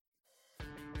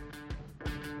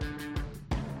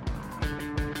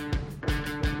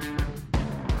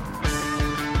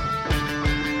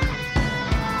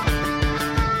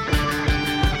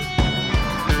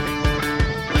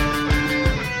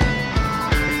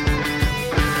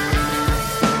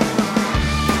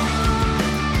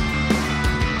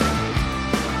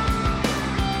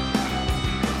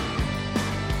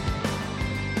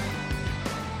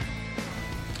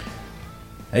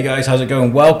Hey guys, how's it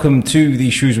going? Welcome to the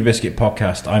Shrewsbury Biscuit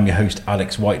podcast. I'm your host,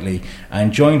 Alex Whiteley,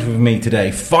 and joined with me today,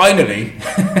 finally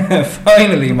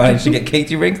managed to get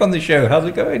Katy Rink on the show. How's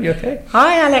it going? You okay?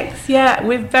 Hi Alex, yeah,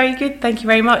 we're very good. Thank you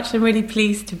very much. I'm really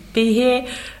pleased to be here.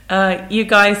 You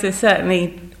guys are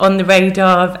certainly on the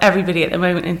radar of everybody at the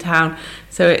moment in town,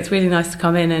 so it's really nice to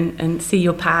come in and see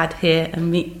your pad here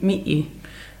and meet you.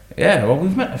 Yeah, well,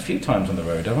 we've met a few times on the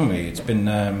road, haven't we? It's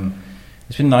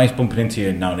been nice bumping into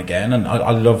you now and again, and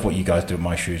I love what you guys do at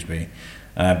My Shrewsbury,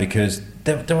 because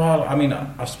there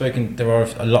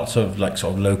are lots of like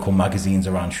sort of local magazines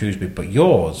around Shrewsbury, but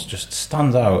yours just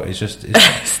stands out. It's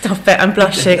Stop it! I'm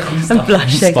blushing. I'm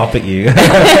blushing. Stop it, you.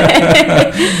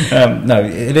 No,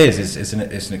 it is. It's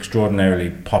an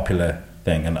extraordinarily popular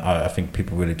thing, and I think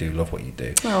people really do love what you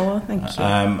do. Oh, well, thank you.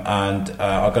 And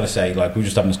I've got to say, like, we were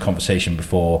just having this conversation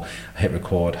before I hit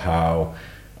record, how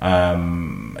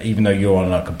even though you're on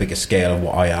like a bigger scale of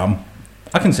what I am,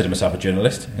 I consider myself a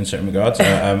journalist in certain regards.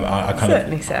 I'm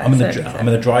in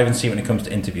the driving seat when it comes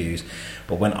to interviews,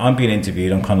 but when I'm being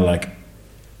interviewed, I'm kind of like,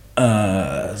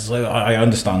 so I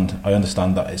understand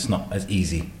that it's not as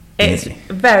easy. It's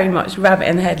very much rabbit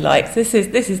in the headlights. This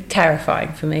is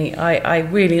terrifying for me. I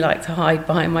really like to hide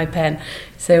behind my pen.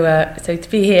 So to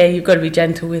be here, you've got to be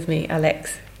gentle with me,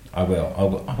 Alex. I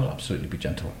will absolutely be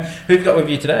gentle. Who have you got with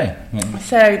you today?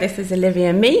 So this is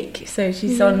Olivia Meek. So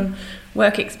she's on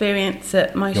work experience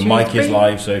at My Shrewsbury. Your mic is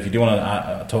live, so if you do want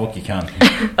to talk, you can.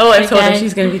 I told her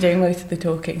she's going to be doing most of the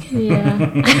talking.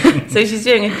 Yeah. So she's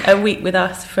doing a week with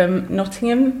us from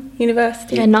Nottingham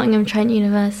University. Yeah, Nottingham Trent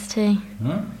University.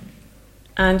 Huh?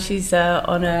 And she's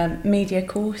on a media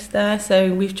course there.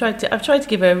 So I've tried to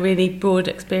give her a really broad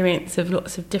experience of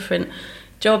lots of different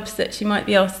jobs that she might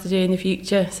be asked to do in the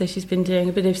future. So she's been doing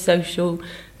a bit of social,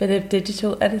 bit of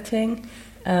digital editing,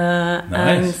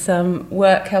 and some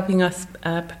work helping us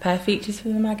prepare features for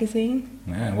the magazine.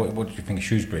 Yeah. What did you think of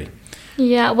Shrewsbury?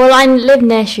 Yeah, well, I live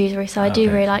near Shrewsbury, so I do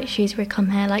really like Shrewsbury.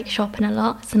 Come here, like shopping a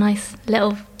lot. It's a nice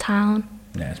little town.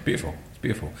 Yeah, it's beautiful.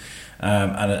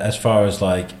 And as far as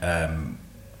like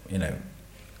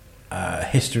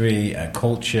history and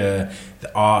culture,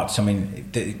 the arts. I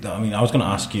was going to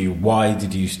ask you, why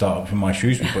did you start from My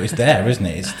Shrewsbury? But it's there, isn't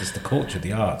it? It's the culture,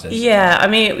 the arts.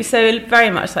 So very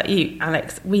much like you,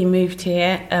 Alex. We moved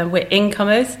here. We're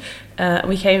incomers.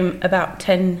 We came about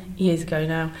 10 years ago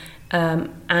now,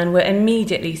 and we're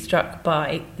immediately struck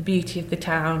by the beauty of the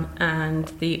town and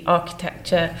the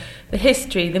architecture, the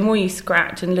history. The more you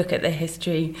scratch and look at the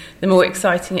history, the more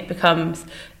exciting it becomes.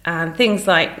 And things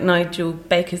like Nigel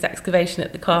Baker's excavation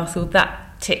at the castle,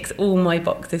 that ticks all my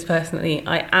boxes personally.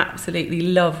 I absolutely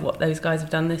love what those guys have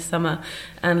done this summer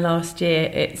and last year.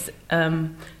 It's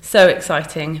so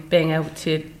exciting being able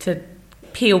to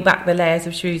peel back the layers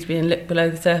of Shrewsbury and look below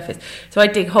the surface. So I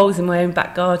dig holes in my own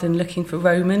back garden looking for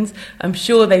Romans. I'm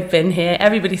sure they've been here.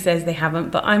 Everybody says they haven't,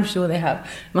 but I'm sure they have.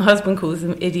 My husband calls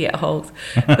them idiot holes.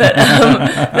 But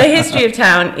the history of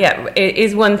town, it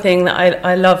is one thing that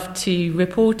I love to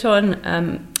report on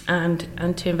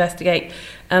and to investigate.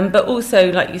 But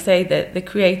also, like you say, the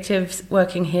creatives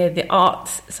working here, the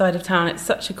arts side of town, it's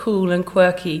such a cool and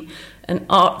quirky and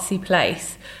artsy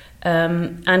place.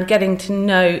 And getting to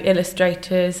know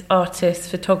illustrators, artists,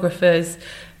 photographers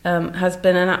has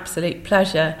been an absolute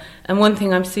pleasure. And one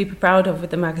thing I'm super proud of with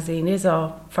the magazine is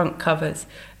our front covers,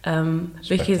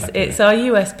 because it's our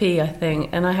USP, I think.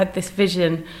 And I had this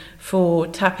vision for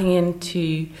tapping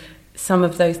into some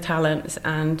of those talents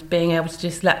and being able to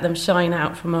just let them shine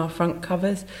out from our front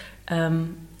covers.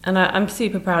 And I'm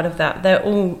super proud of that. They're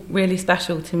all really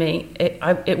special to me.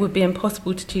 It would be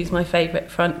impossible to choose my favourite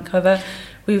front cover.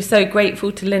 We were so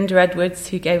grateful to Linda Edwards,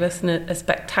 who gave us a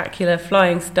spectacular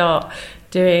flying start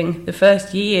doing the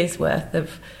first year's worth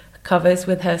of covers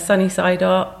with her Sunnyside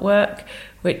artwork,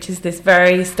 which is this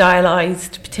very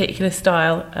stylised, particular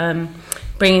style,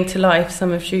 bringing to life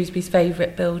some of Shrewsbury's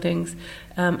favourite buildings.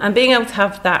 And being able to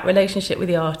have that relationship with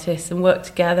the artists and work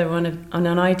together on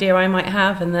an idea I might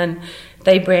have, and then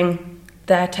they bring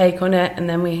their take on it, and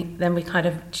then we kind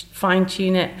of fine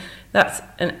tune it. That's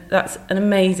an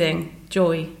amazing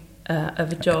joy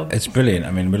of a job. It's brilliant.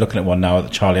 I mean, we're looking at one now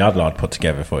that Charlie Adlard put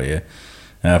together for you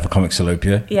for Comic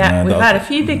Salopia. Yeah, we've had a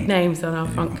few big names on our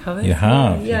front covers. You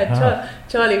have.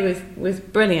 Charlie was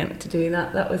brilliant to do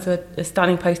that. That was a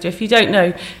stunning poster. If you don't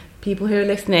know, people who are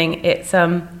listening, it's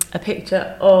a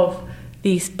picture of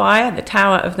the spire, the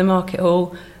tower of the market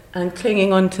hall, and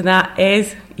clinging onto that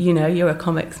is, you're a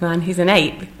comics man, he's an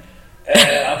ape.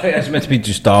 I think it's meant to be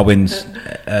just Darwin's.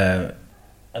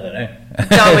 I don't know.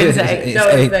 Darwin's ape.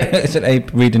 It's an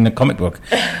ape reading a comic book.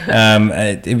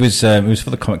 It was for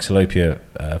the Comic Salopia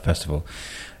festival.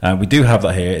 We do have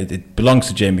that here. It belongs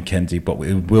to Jane McKenzie, but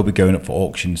it will be going up for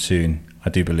auction soon, I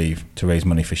do believe, to raise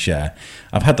money for Share.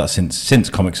 I've had that since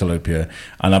Comixolopia,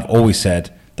 and I've always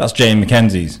said, that's Jane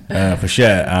McKenzie's for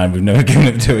Share, and we've never given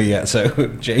it to her yet. So,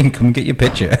 Jane, come and get your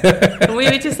picture. We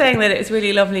were just saying that it was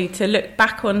really lovely to look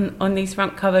back on these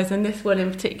front covers, and this one in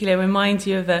particular reminds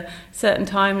you of a certain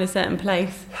time and a certain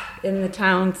place in the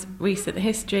town's recent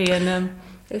history, and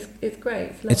it's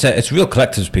great. It's a real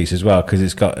collector's piece as well, because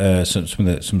it's got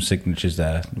some signatures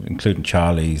there, including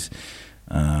Charlie's.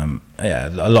 A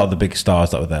lot of the big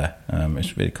stars that were there.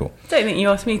 It's really cool. I don't think you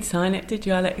asked me to sign it, did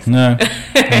you, Alex? No,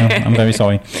 I'm very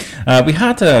sorry. We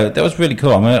had that was really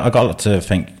cool. I got a lot to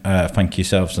thank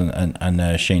yourselves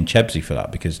and Shane Chebsey for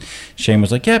that, because Shane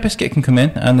was like, yeah, Biscuit can come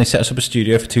in, and they set us up a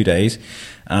studio for 2 days,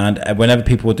 and whenever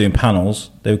people were doing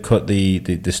panels, they would cut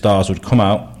the stars would come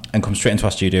out and come straight into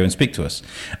our studio and speak to us.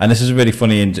 And this is a really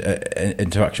funny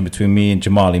interaction between me and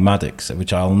Jamali Maddox,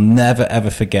 which I'll never ever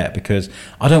forget, because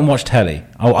I don't watch telly.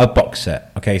 I box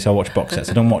set, okay? So I watch box sets.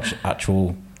 I don't watch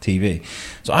actual TV.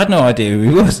 So I had no idea who he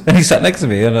was. And he sat next to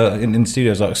me in the studio.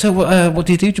 I was like, so what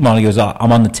do you do, Jamali? He goes,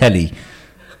 I'm on the telly.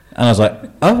 And I was like,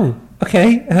 oh,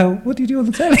 okay, what do you do on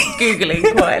the telly? Googling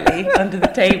quietly under the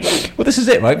table. Well, this is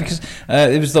it, right? Because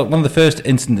it was like one of the first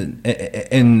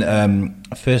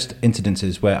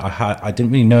incidences where I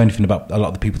didn't really know anything about a lot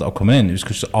of the people that were coming in. It was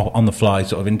just on the fly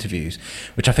sort of interviews,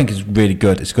 which I think is really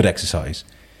good. It's good exercise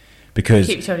because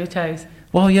keeps you on your toes.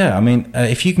 Well, yeah, I mean,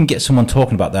 if you can get someone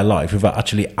talking about their life without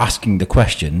actually asking the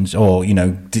questions or,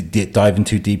 diving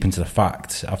too deep into the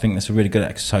facts, I think that's a really good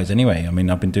exercise anyway. I mean,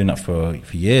 I've been doing that for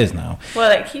years now.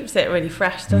 Well, it keeps it really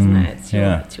fresh, doesn't it?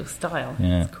 It's your style.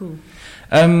 Yeah. It's cool.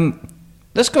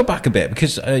 Let's go back a bit,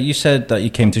 because you said that you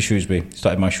came to Shrewsbury,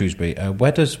 started My Shrewsbury.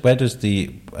 Where does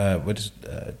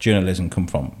journalism come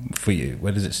from for you?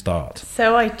 Where does it start?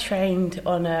 So I trained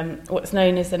on what's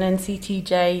known as an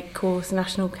NCTJ course,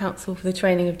 National Council for the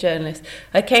Training of Journalists.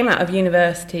 I came out of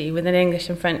university with an English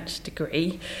and French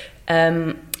degree,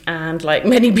 and like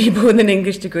many people with an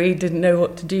English degree, didn't know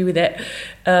what to do with it.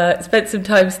 Spent some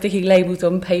time sticking labels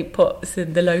on paint pots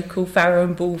in the local Farrow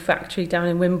and Ball factory down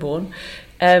in Wimborne.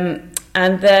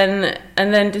 And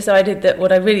then decided that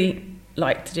what I really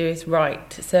like to do is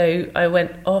write. So I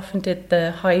went off and did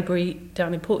the Highbury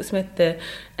down in Portsmouth, the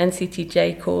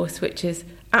NCTJ course, which is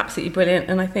absolutely brilliant.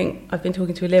 And I think I've been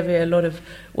talking to Olivia, a lot of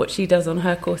what she does on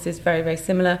her course is very, very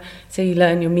similar. So you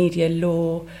learn your media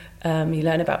law, you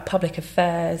learn about public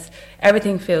affairs.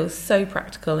 Everything feels so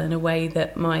practical in a way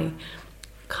that my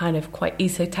kind of quite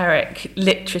esoteric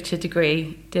literature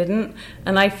degree didn't,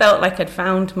 and I felt like I'd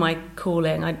found my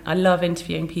calling. I love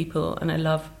interviewing people, and I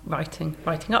love writing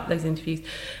up those interviews,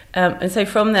 and so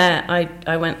from there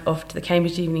I went off to the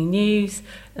Cambridge Evening News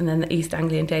and then the East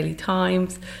Anglian Daily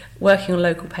Times, working on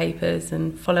local papers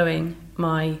and following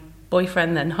my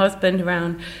boyfriend, then husband,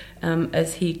 around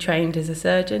as he trained as a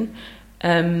surgeon,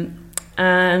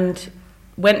 and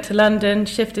went to London,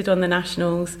 shifted on the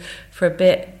Nationals for a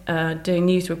bit, doing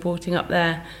news reporting up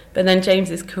there. But then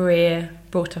James's career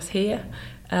brought us here.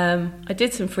 I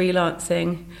did some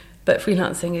freelancing, but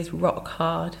freelancing is rock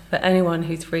hard. For anyone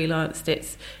who's freelanced,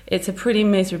 it's a pretty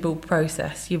miserable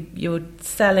process. You're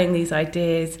selling these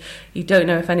ideas. You don't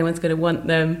know if anyone's going to want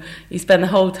them. You spend the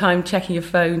whole time checking your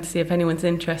phone to see if anyone's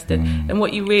interested. And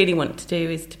what you really want to do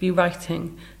is to be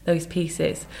writing those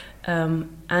pieces.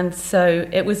 And so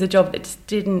it was a job that just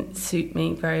didn't suit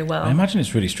me very well. I imagine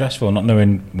it's really stressful not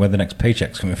knowing where the next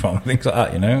paycheck's coming from, things like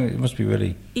that, It must be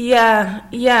really... Yeah,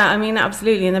 I mean,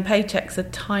 absolutely. And the paychecks are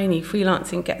tiny.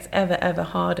 Freelancing gets ever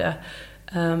harder.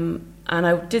 And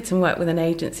I did some work with an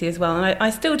agency as well. And I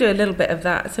still do a little bit of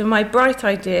that. So my bright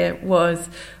idea was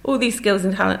all these skills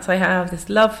and talents I have, this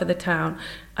love for the town,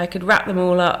 I could wrap them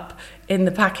all up in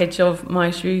the package of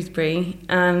My Shrewsbury,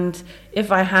 and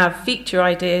if I have feature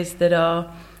ideas that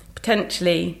are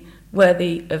potentially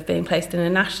worthy of being placed in a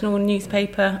national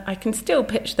newspaper, I can still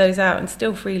pitch those out and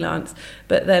still freelance,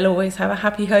 but they'll always have a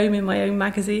happy home in my own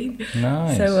magazine.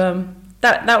 Nice. So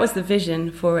that was the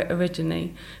vision for it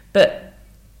originally, but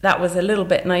that was a little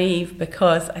bit naive,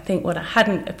 because I think what I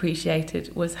hadn't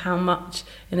appreciated was how much,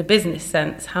 in a business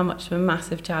sense, how much of a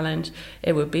massive challenge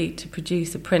it would be to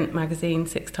produce a print magazine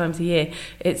 6 times a year.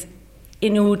 It's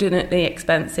inordinately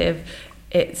expensive.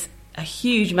 It's a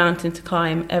huge mountain to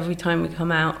climb every time we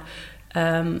come out.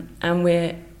 And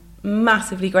we're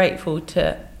massively grateful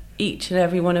to each and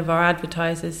every one of our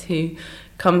advertisers who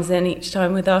comes in each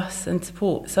time with us and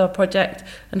supports our project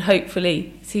and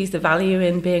hopefully sees the value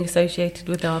in being associated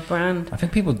with our brand. I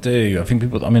think people do.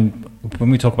 I mean, when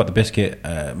we talk about the Biscuit,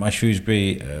 My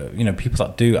Shrewsbury, people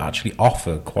that do actually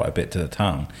offer quite a bit to the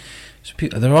town.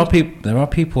 there are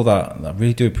people that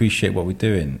really do appreciate what we're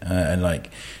doing, and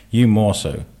like you more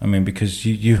so. I mean, because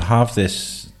you have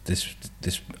this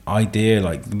idea,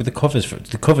 like with the covers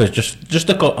just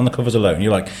on the covers alone,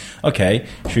 you're like, okay,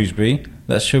 Shrewsbury,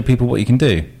 let's show people what you can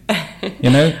do.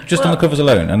 Just on the covers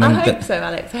alone. And then I hope so,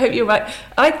 Alex. I hope you're right.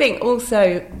 I think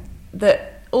also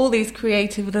that all these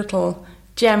creative little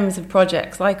gems of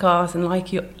projects like ours and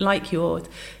like yours,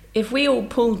 if we all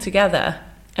pull together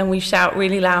and we shout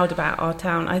really loud about our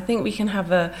town, I think we can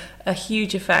have a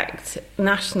huge effect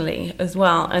nationally as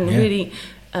well, and really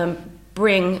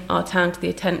bring our town to the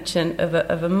attention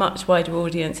of a much wider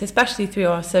audience, especially through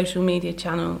our social media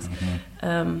channels,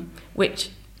 which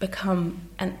become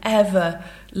an ever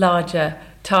larger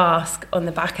task on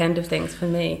the back end of things for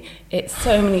me. It's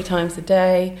so many times a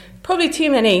day, probably too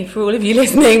many for all of you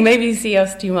listening. Maybe you see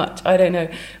us too much, I don't know.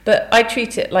 But I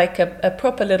treat it like a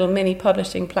proper little mini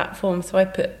publishing platform, so I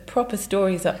put proper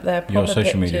stories up there, proper Your social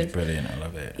pictures. media is brilliant, I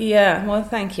love it. Yeah, well,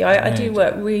 thank you. I do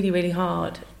work really, really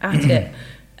hard at it.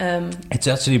 It's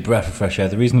actually a breath of fresh air.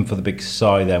 The reason for the big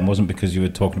sigh then wasn't because you were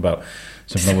talking about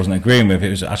something I wasn't agreeing with. It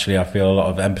was actually, I feel a lot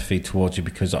of empathy towards you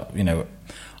because,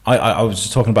 I was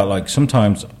just talking about, like,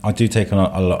 sometimes I do take on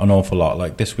an awful lot.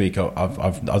 Like this week, I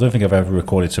don't think I've ever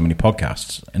recorded so many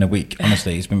podcasts in a week.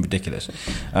 Honestly, it's been ridiculous.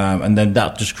 And then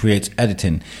that just creates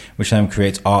editing, which then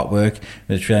creates artwork,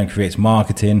 which then creates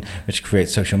marketing, which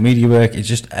creates social media work. It's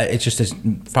just this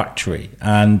factory.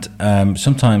 And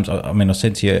sometimes, I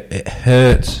said to you, it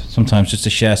hurts sometimes just to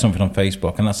share something on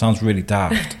Facebook, and that sounds really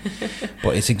daft,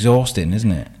 but it's exhausting,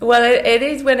 isn't it? Well, it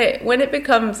is when it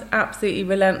becomes absolutely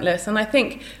relentless. And I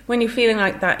think when you're feeling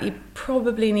like that, you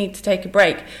probably need to take a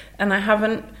break. And I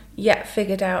haven't yet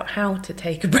figured out how to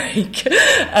take a break.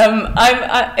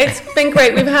 It's been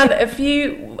great. We've had a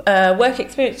few work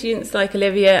experience students like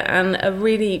Olivia and a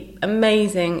really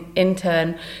amazing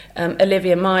intern,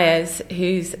 Olivia Myers,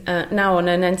 who's now on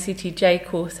an NCTJ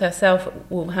course herself at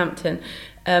Wolverhampton.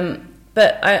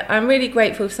 But I'm really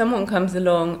grateful if someone comes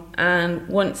along and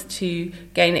wants to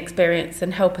gain experience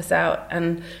and help us out,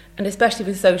 and especially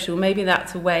with social, maybe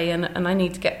that's a way, and I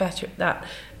need to get better at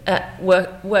that,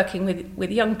 working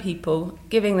with young people,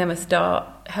 giving them a start,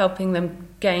 helping them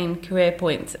gain career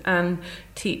points, and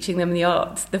teaching them the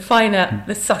arts, the finer,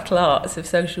 the subtle arts of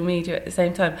social media at the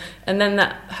same time. And then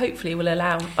that hopefully will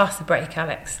allow us a break,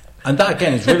 Alex. And that,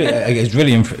 again, is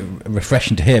really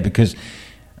refreshing to hear, because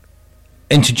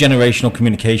intergenerational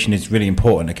communication is really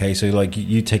important. Okay, so like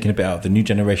you taking a bit out of the new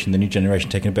generation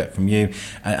taking a bit from you,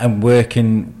 and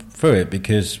working through it,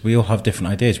 because we all have different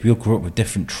ideas. We all grew up with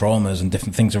different traumas and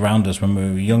different things around us when we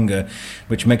were younger,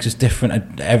 which makes us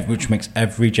different, which makes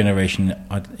every generation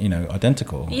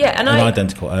identical. Yeah, and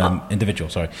identical individual.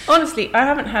 Sorry. Honestly, I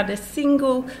haven't had a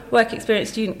single work experience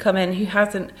student come in who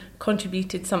hasn't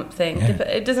contributed something. Yeah.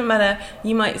 It doesn't matter.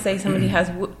 You might say somebody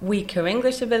has weaker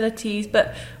English abilities,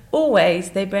 but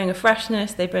always they bring a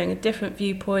freshness, they bring a different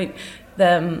viewpoint.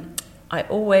 I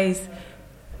always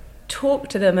talk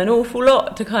to them an awful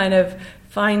lot to kind of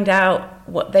find out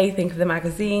what they think of the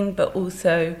magazine, but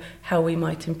also how we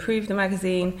might improve the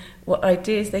magazine, what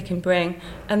ideas they can bring,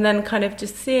 and then kind of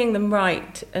just seeing them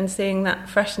write and seeing that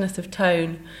freshness of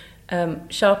tone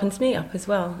sharpens me up as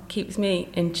well, keeps me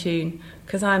in tune,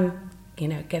 because I'm,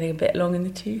 getting a bit long in the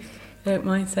tooth. Don't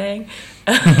mind saying.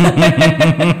 I'm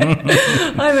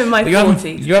in my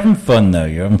 40s. You're having fun, though.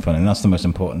 You're having fun, and that's the most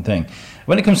important thing.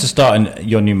 When it comes to starting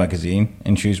your new magazine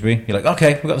in Shrewsbury, you're like,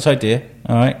 okay, we've got this idea.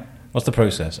 All right, what's the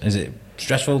process? Is it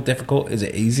stressful, difficult? Is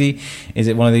it easy? Is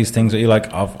it one of these things that you're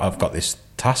like, I've got this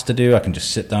task to do, I can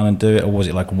just sit down and do it? Or was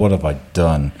it like, what have I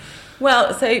done?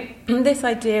 Well, so this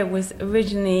idea was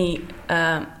originally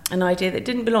an idea that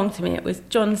didn't belong to me. It was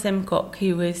John Simcock,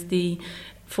 who was the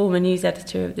former news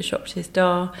editor of the Shropshire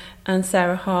Star, and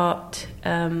Sarah Hart,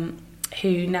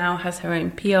 who now has her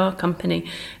own PR company,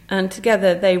 and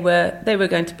together they were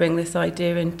going to bring this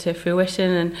idea into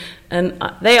fruition, and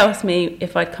they asked me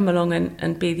if I'd come along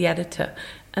and be the editor,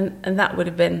 and that would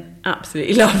have been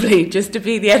absolutely lovely, just to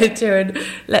be the editor and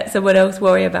let someone else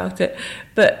worry about it.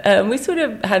 But we sort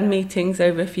of had meetings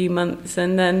over a few months,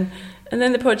 and then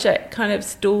the project kind of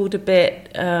stalled a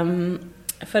bit,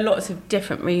 for lots of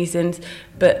different reasons,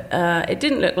 but it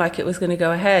didn't look like it was going to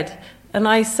go ahead. And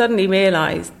I suddenly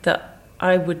realised that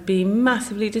I would be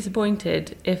massively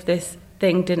disappointed if this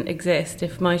thing didn't exist,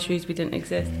 if My Shrewsbury didn't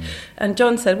exist. And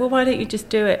John said, well, why don't you just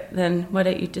do it then? Why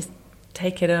don't you just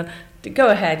take it on? Go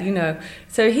ahead,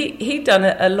 So he'd done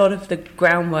a lot of the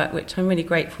groundwork, which I'm really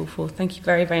grateful for. Thank you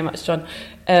very, very much, John.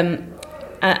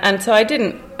 And so I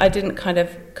didn't kind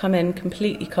of come in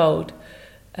completely cold.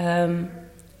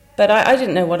 But I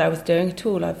didn't know what I was doing at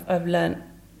all. I've learnt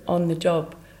on the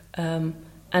job.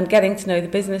 And getting to know the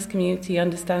business community,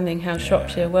 understanding how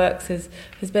Shropshire works has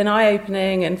been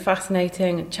eye-opening and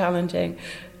fascinating and challenging.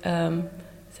 I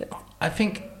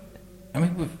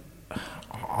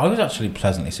was actually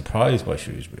pleasantly surprised by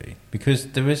Shrewsbury, because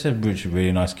there is a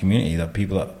really nice community that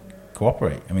people that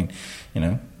cooperate. I mean,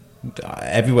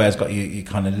 everywhere's got you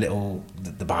kind of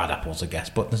the bad apples, I guess,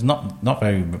 but there's not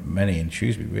very many in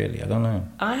Shrewsbury, really. I don't know.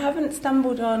 I haven't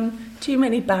stumbled on too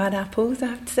many bad apples, I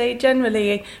have to say.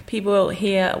 Generally, people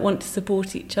here want to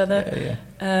support each other.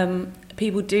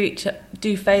 People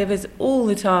do favours all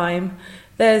the time.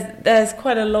 There's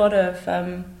quite a lot of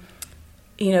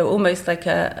almost like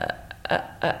a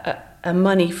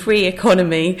money-free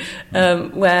economy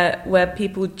where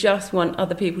people just want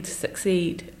other people to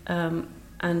succeed.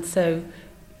 And so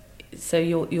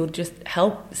you'll just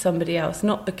help somebody else,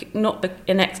 not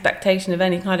in expectation of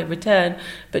any kind of return,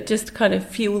 but just kind of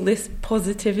fuel this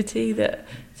positivity that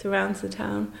surrounds the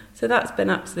town. So that's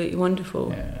been absolutely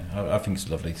wonderful. Yeah, I think it's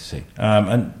lovely to see.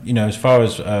 And as far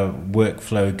as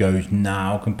workflow goes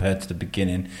now compared to the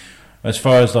beginning, as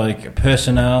far as like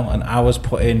personnel and hours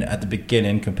put in at the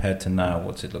beginning compared to now,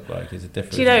 what's it look like? Is it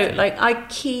different? Do you know, I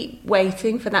keep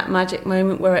waiting for that magic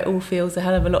moment where it all feels a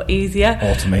hell of a lot easier.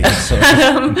 Automated,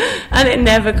 and it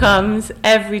never comes.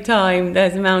 Every time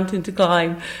there's a mountain to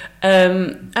climb.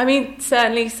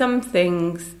 Certainly some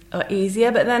things are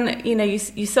easier, but then,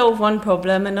 you solve one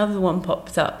problem, another one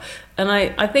pops up. And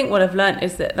I think what I've learnt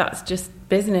is that that's just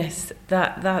business.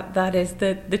 That is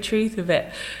the truth of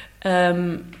it.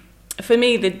 For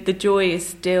me, the joy is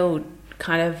still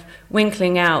kind of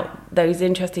winkling out those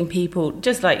interesting people,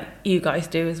 just like you guys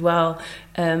do as well,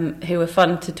 who are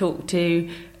fun to talk to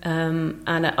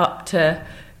and are up to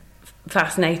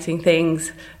fascinating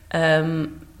things,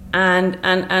 and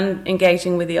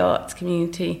engaging with the arts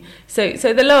community. So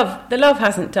the love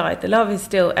hasn't died. The love is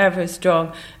still ever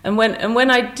strong. And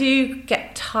when I do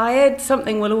get tired,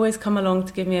 something will always come along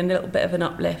to give me a little bit of an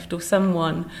uplift, or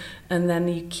someone, and then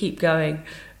you keep going.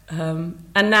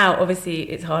 And now, obviously,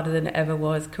 it's harder than it ever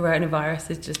was. Coronavirus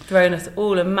has just thrown us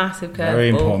all a massive curveball.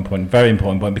 Very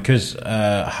important point, because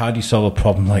how do you solve a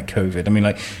problem like COVID? I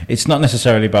mean, it's not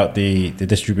necessarily about the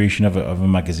distribution of a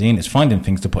magazine. It's finding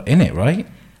things to put in it, right?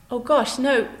 Oh, gosh,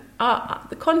 no.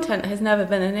 The content has never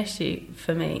been an issue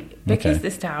for me, because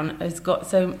this town has got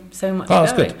so much going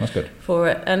that's good. For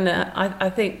it. And I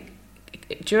think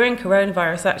during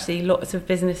coronavirus, actually, lots of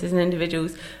businesses and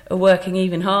individuals are working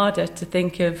even harder to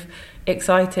think of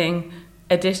exciting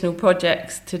additional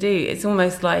projects to do. It's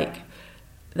almost like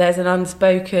there's an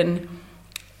unspoken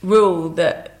rule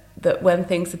that when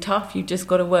things are tough, you've just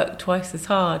got to work twice as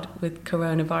hard with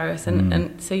coronavirus.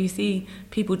 And so you see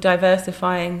people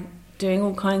diversifying, doing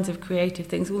all kinds of creative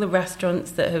things, all the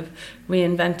restaurants that have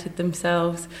reinvented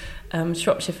themselves,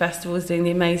 Shropshire Festivals doing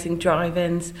the amazing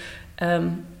drive-ins.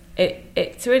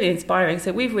 It's really inspiring.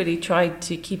 So we've really tried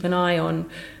to keep an eye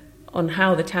on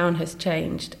how the town has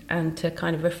changed, and to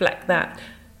kind of reflect that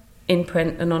in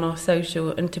print and on our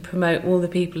social, and to promote all the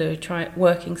people who are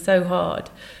working so hard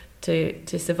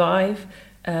to survive,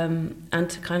 and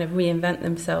to kind of reinvent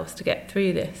themselves to get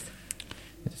through this.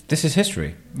 This is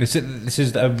history. This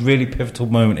is a really pivotal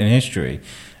moment in history,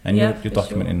 and you're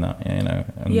documenting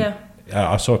that.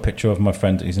 I saw a picture of my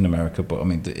friend. He's in America, but I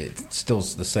mean, it's still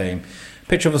the same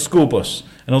picture of a school bus,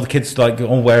 and all the kids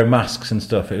all wearing masks and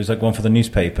stuff. It was like one for the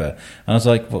newspaper, and I was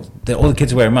like, well, all the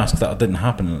kids are wearing masks. That didn't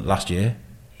happen last year.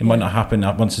 It might not happen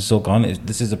once it's all gone.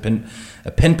 This is a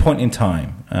pinpoint in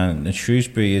time, and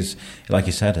Shrewsbury is, like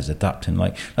you said, is adapting.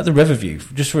 Like at the Riverview,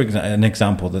 just for an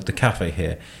example, the cafe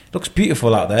here looks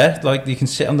beautiful out there. Like you can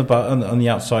sit on the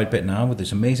outside bit now with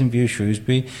this amazing view of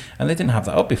Shrewsbury, and they didn't have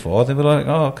that up before. They were like,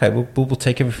 oh, okay, we'll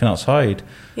take everything outside.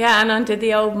 Yeah, and under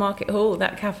the old Market Hall,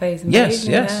 that cafe is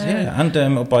amazing. Yes, and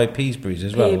up by Peasbury's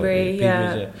as well.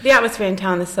 The atmosphere in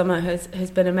town this summer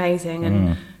has been amazing,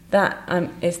 and that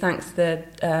is thanks to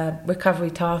the Recovery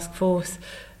Task Force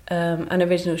and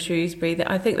Original Shrewsbury.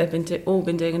 That I think they've all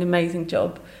been doing an amazing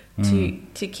job to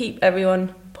keep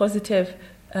everyone positive,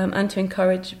 and to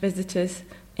encourage visitors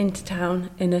into town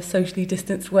in a socially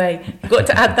distanced way. You've got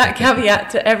to add that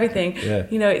caveat to everything. Yeah.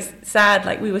 It's sad.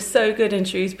 Like, we were so good in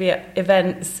Shrewsbury at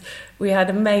events. We had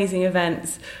amazing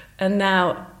events, and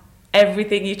now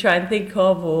everything you try and think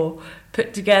of or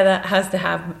put together has to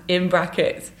have in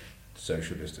brackets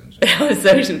social distancing.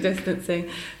 Social distancing.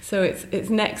 So it's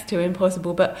next to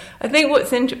impossible. But I think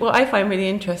what I find really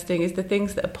interesting is the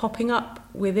things that are popping up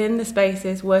within the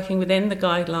spaces, working within the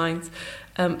guidelines.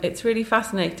 It's really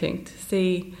fascinating to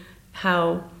see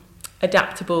how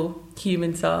adaptable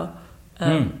humans are,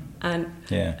 and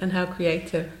how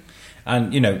creative.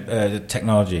 And, the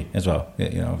technology as well.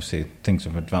 Obviously things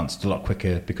have advanced a lot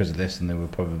quicker because of this than they were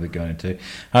probably going to.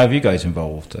 How have you guys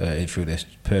involved through this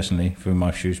personally, through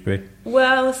My Shrewsbury?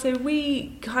 Well, so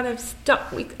we kind of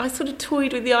I sort of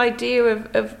toyed with the idea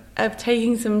of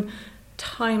taking some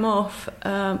time off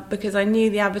because I knew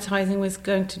the advertising was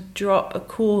going to drop. Of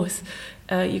course,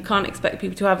 you can't expect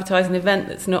people to advertise an event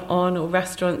that's not on, or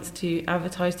restaurants to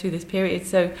advertise through this period.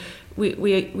 So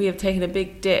we have taken a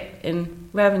big dip in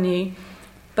revenue,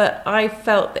 but I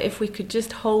felt that if we could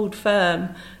just hold firm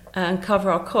and cover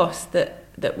our costs,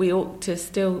 that we ought to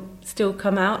still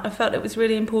come out. I felt it was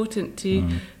really important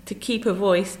to keep a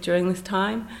voice during this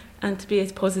time and to be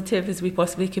as positive as we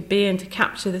possibly could be, and to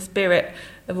capture the spirit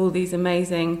of all these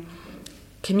amazing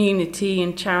community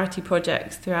and charity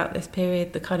projects throughout this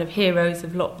period, the kind of heroes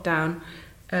of lockdown.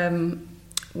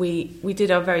 We did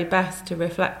our very best to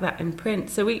reflect that in print.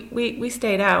 So we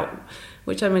stayed out,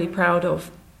 which I'm really proud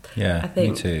of. Yeah, I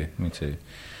think. Me too.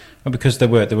 Well, because there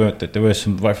were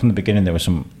some right from the beginning. There were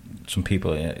some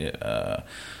people.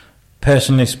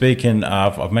 Personally speaking,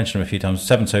 I've mentioned them a few times.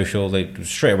 Seven Social, they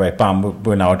straight away, bam,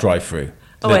 we're now a drive-through.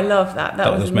 Oh, I love that.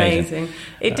 That was amazing.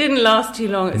 It didn't last too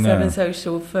long at Seven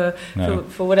Social for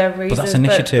whatever reason. But that's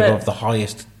initiative of the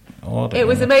highest order. It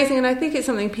was amazing, and I think it's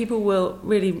something people will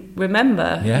really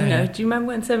remember. Yeah. Do you remember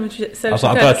when Seven Social was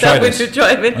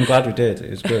driving? I'm glad we did.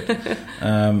 It was good.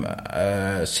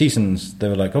 Seasons, they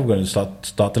were like, we're going to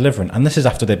start delivering, and this is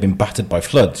after they've been battered by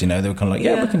floods. They were kind of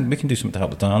like, we can do something to help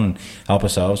the town and help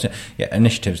ourselves. Yeah,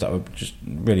 initiatives that were just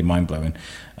really mind blowing.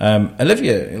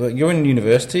 Olivia, you're in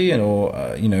university, and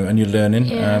you're learning.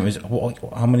 Yeah.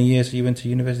 How many years are you into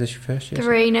university? This your first year?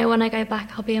 3. No, when I go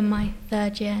back, I'll be in my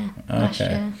 3rd year. Last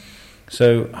year.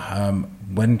 So,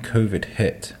 when COVID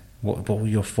hit, what were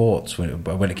your thoughts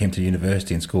when it came to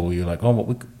university and school? You were like,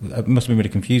 it must have been really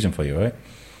confusing for you, right?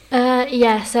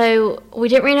 Yeah, so we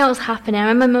didn't really know what was happening. I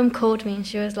remember my mum called me and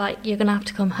she was like, you're going to have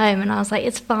to come home. And I was like,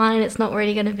 it's fine, it's not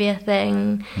really going to be a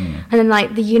thing. And then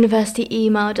the university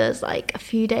emailed us a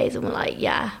few days and were like,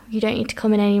 yeah, you don't need to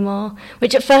come in anymore.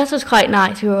 Which at first was quite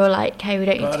nice. We were all like, hey, we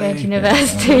don't need to go to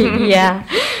university. Yeah.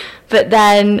 But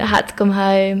then I had to come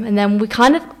home. And then we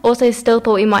kind of also still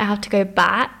thought we might have to go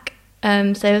back. So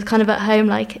it was kind of at home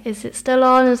is it still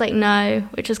on? I was like, no,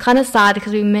 which was kind of sad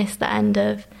because we missed the end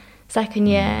of second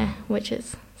year, which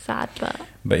is sad.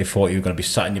 But you thought you were going to be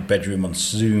sat in your bedroom on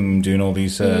Zoom doing all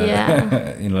these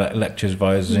lectures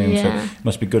via Zoom. So it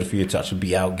must be good for you to actually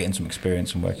be out getting some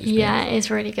experience and work experience. Yeah, it's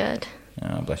really good.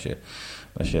 Oh, bless you.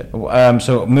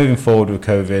 So moving forward with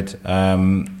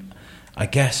COVID, I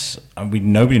guess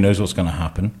nobody knows what's going to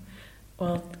happen.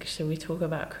 Well, should we talk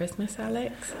about Christmas,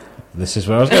 Alex? This is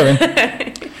where I was going.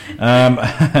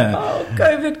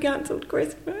 COVID cancelled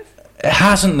Christmas. It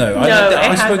hasn't, though.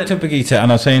 I spoke to Brigitte,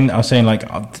 and I was saying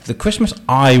the Christmas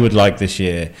I would like this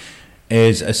year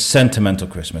is a sentimental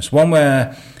Christmas, one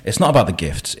where it's not about the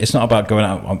gifts, it's not about going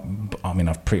out.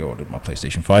 I've pre-ordered my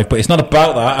PlayStation 5, but it's not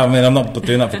about that. I'm not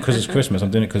doing that because it's Christmas.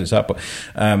 I'm doing it because it's that. But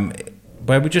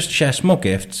where we just share small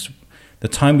gifts, the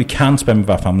time we can spend with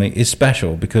our family is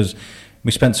special because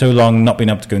we spent so long not being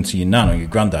able to go and see your nan or your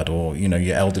granddad or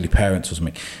your elderly parents or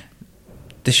something.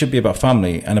 This should be about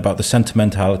family and about the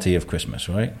sentimentality of Christmas,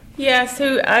 right? Yeah,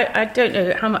 so I don't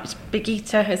know how much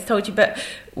Brigitte has told you, but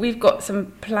we've got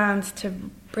some plans to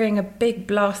bring a big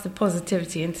blast of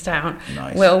positivity into town.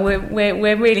 Nice. Well,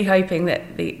 we're really hoping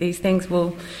that these things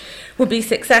will be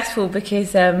successful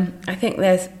because I think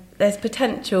there's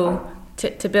potential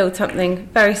to build something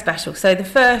very special. So the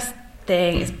first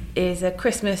thing is a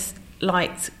Christmas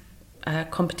lights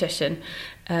competition,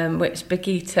 which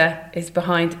Brigitte is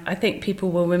behind. I think people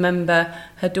will remember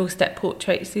her doorstep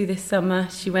portraits through this summer.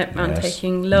 She went around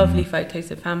taking lovely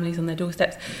photos of families on their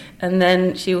doorsteps, and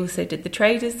then she also did the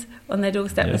traders on their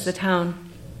doorstep as the town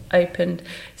opened.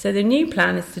 So the new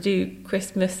plan is to do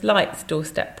Christmas lights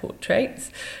doorstep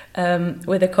portraits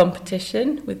with a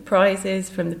competition with prizes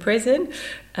from the prison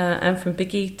and from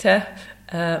Brigitte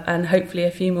and hopefully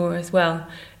a few more as well.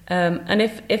 And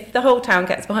if the whole town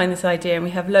gets behind this idea and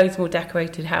we have loads more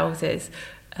decorated houses,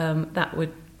 that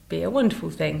would be a wonderful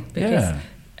thing because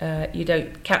you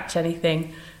don't catch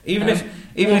anything. Even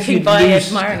if you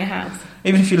admiring a house.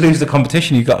 Even if you lose the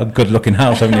competition, you've got a good-looking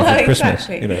house, haven't you, for Christmas?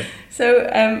 Exactly. So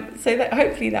that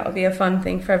hopefully that will be a fun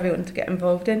thing for everyone to get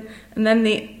involved in. And then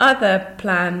the other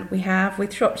plan we have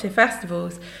with Shropshire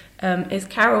Festivals is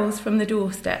carols from the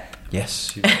doorstep.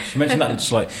 Yes, she mentioned that.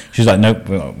 She's like, no,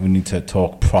 we need to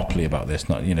talk properly about this.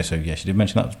 Not, so yeah, she did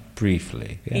mention that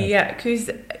briefly. Yeah,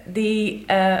 because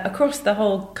across the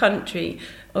whole country,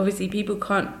 obviously people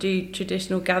can't do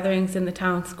traditional gatherings in the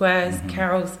town squares,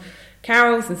 carols.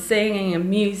 carols and singing and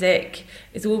music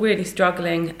is all really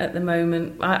struggling at the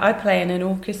moment. I play in an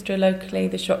orchestra locally,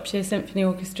 the Shropshire Symphony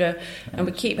Orchestra, and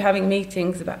we keep having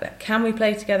meetings about that. Can we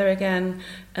play together again?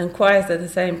 And choirs are the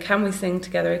same. Can we sing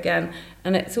together again?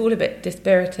 And it's all a bit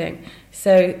dispiriting.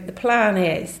 So the plan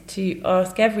is to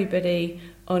ask everybody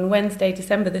on Wednesday,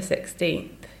 December the 16th,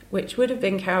 which would have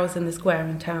been carols in the square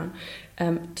in town,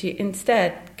 to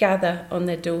instead gather on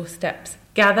their doorsteps,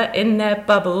 gather in their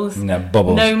bubbles,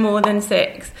 no more than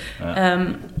 6,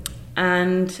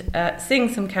 and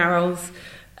sing some carols,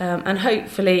 and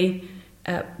hopefully,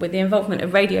 with the involvement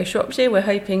of Radio Shropshire, we're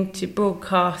hoping to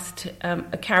broadcast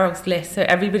a carols list so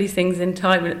everybody sings in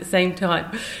time and at the same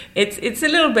time. It's a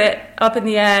little bit up in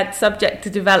the air, subject to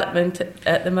development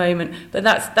at the moment, but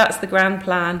that's the grand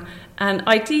plan. And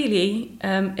ideally,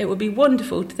 it would be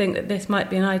wonderful to think that this might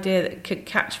be an idea that could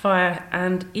catch fire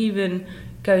and even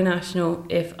go national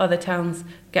if other towns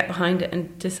get behind it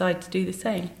and decide to do the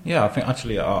same. Yeah, I think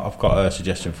actually I've got a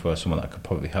suggestion for someone that could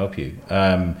probably help you.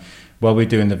 While we're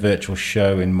doing the virtual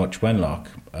show in Much Wenlock,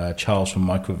 Charles from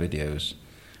Micro Videos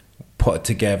put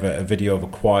together a video of a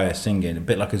choir singing, a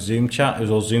bit like a Zoom chat. It was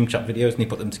all Zoom chat videos, and he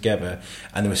put them together,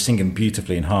 and they were singing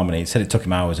beautifully in harmony. He said it took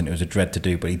him hours, and it was a dread to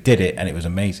do, but he did it, and it was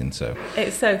amazing. So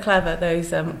it's so clever, those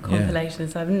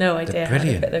compilations. I have no idea how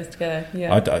to put those together.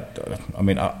 Yeah. I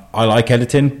mean, I like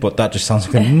editing, but that just sounds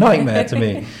like a nightmare to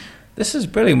me. This is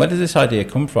brilliant. Where did this idea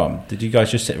come from? Did you guys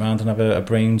just sit around and have a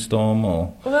brainstorm,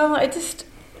 or? Well, I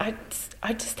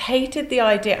just hated the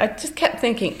idea. I just kept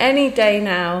thinking, any day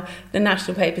now, the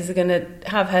national papers are going to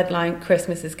have headline,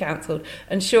 Christmas is cancelled.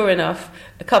 And sure enough,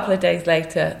 a couple of days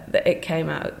later, it came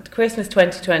out, Christmas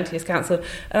 2020 is cancelled.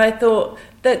 And I thought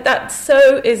that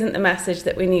so isn't the message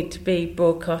that we need to be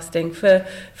broadcasting for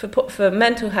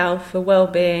mental health, for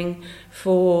well-being,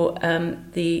 for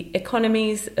the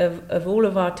economies of all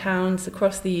of our towns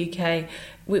across the UK.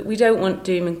 We don't want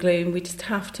doom and gloom. We just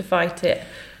have to fight it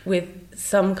with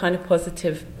some kind of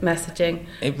positive messaging.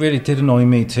 It really did annoy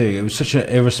me too. It was such an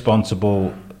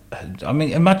irresponsible... I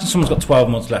mean, imagine someone's got 12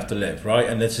 months left to live, right?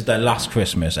 And this is their last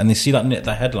Christmas, and they see that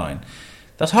headline.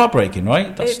 That's heartbreaking,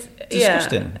 right? That's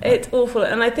disgusting. Yeah, it's awful.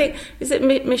 And I think, is it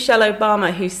Michelle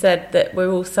Obama who said that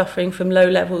we're all suffering from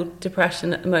low-level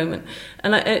depression at the moment?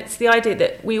 And it's the idea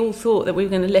that we all thought that we were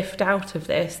going to lift out of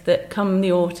this, that come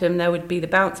the autumn there would be the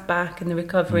bounce back and the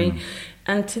recovery,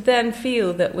 and to then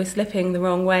feel that we're slipping the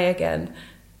wrong way again.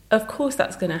 Of course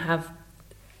that's going to have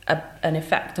an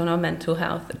effect on our mental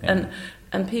health. Yeah.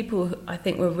 And people, I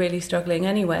think, were really struggling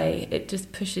anyway. It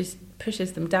just pushes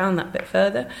them down that bit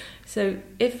further. So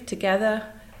if together,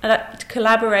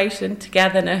 collaboration,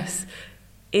 togetherness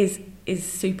is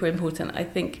super important. I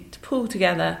think to pull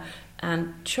together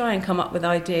and try and come up with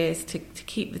ideas to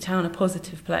keep the town a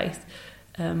positive place,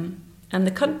 and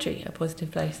the country a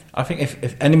positive place. I think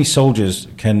if enemy soldiers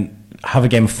can have a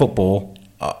game of football,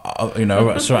 in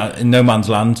no man's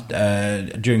land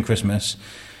during Christmas,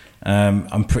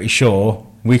 I'm pretty sure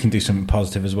we can do something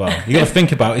positive as well. You got to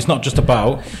think about it's not just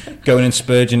about going and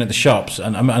spurging at the shops.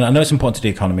 And I know it's important to the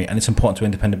economy and it's important to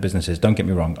independent businesses. Don't get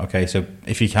me wrong. Okay, so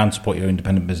if you can support your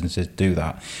independent businesses, do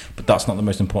that. But that's not the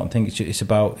most important thing. It's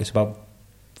about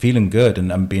feeling good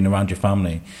and being around your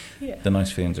family. Yeah. The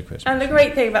nice feelings of Christmas. And the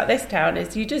great thing about this town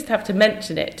is you just have to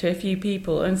mention it to a few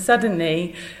people, and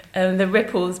suddenly the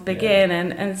ripples begin.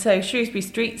 Yeah. And so Shrewsbury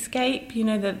Streetscape,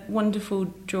 the wonderful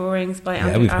drawings by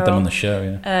Andrew we've Arrow, had them on the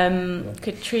show. Yeah.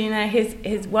 Katrina,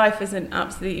 his wife is an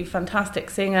absolutely fantastic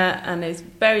singer and is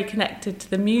very connected to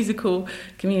the musical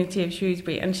community of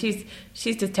Shrewsbury, and she's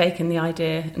just taken the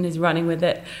idea and is running with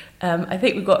it. I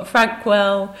think we've got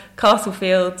Frankwell,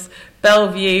 Castlefields,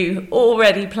 Bellevue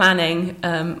already planning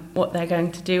what they're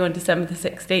going to do on December the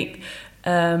 16th.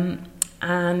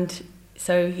 And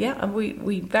so,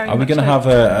 we very Are we going to have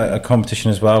a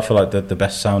competition as well for like the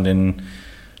best sounding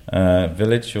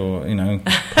village or,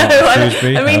 part of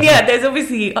Shrewsbury? I mean, there's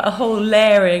obviously a whole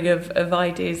layering of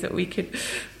ideas that we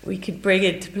could bring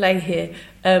into play here.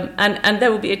 And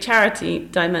there will be a charity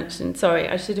dimension. Sorry,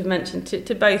 I should have mentioned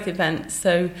to both events.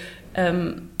 So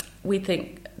we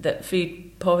think that food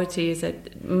poverty is a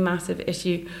massive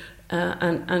issue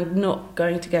and not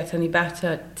going to get any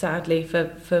better, sadly,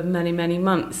 for many, many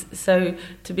months. So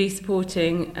to be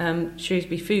supporting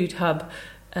Shrewsbury Food Hub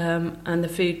and the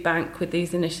food bank with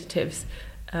these initiatives,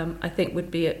 I think would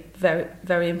be very,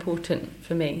 very important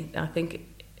for me. I think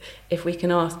if we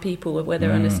can ask people,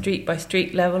 whether on a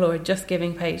street-by-street level or a Just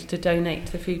Giving page, to donate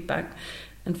to the food bank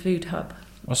and food hub.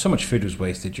 Well, so much food was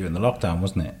wasted during the lockdown,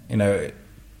 wasn't it?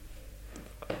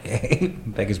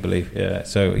 Beggars belief. Yeah.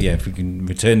 So yeah, if we can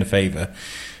return the favour.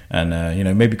 And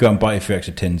maybe go and buy a few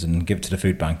extra tins and give it to the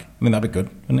food bank. I mean, that'd be good,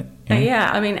 wouldn't it? Yeah,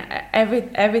 I mean,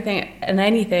 everything and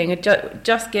anything.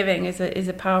 Just giving is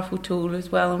a powerful tool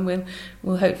as well, and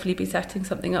we'll hopefully be setting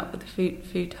something up with the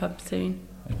food hub soon.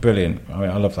 Brilliant. I mean,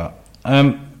 I love that.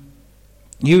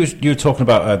 You were talking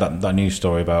about that news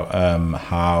story about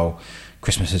how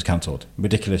Christmas is cancelled.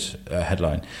 Ridiculous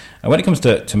headline. And when it comes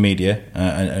to media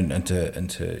and to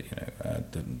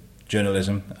the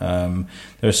journalism,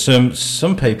 there are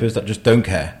some papers that just don't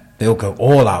care. They'll go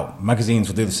all out. Magazines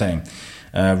will do the same.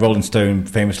 Rolling Stone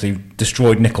famously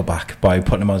destroyed Nickelback by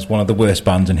putting them as one of the worst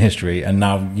bands in history, and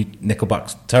now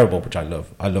Nickelback's terrible, which I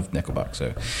love. I love Nickelback.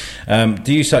 So,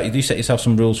 do you set yourself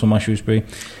some rules for My Shrewsbury?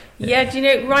 Yeah, do you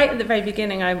know, right at the very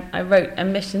beginning, I wrote a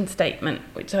mission statement,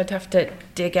 which I'd have to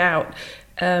dig out.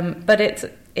 But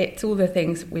it's all the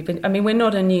things we've been. I mean, we're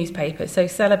not a newspaper, so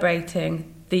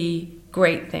celebrating the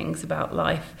great things about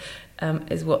life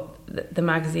is what the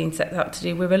magazine sets out to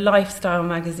do. We're a lifestyle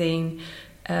magazine.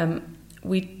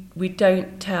 We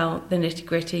don't tell the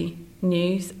nitty-gritty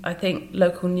news. I think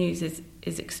local news is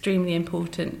extremely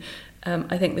important.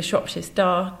 I think the Shropshire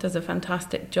Star does a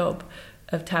fantastic job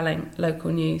of telling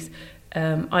local news.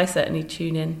 I certainly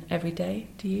tune in every day.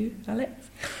 Do you, Alex?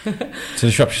 To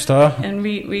the Shropshire Star? And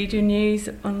read your news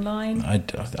online? I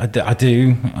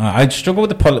do. I struggle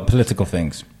with the political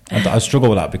things. I struggle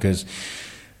with that because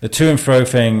the to and fro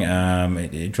thing,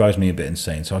 it drives me a bit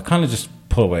insane. So I kind of just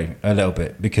pull away a little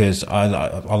bit because I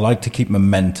like to keep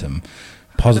momentum,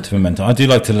 positive momentum. I do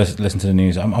like to listen to the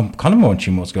news. I'm kind of more in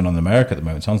tune with what's going on in America at the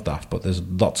moment. It sounds daft, but there's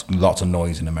lots of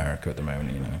noise in America at the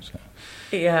moment, So.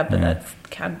 Yeah, but that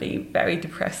can be very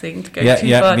depressing to go too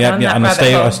far down that and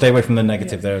rabbit hole. I stay away from the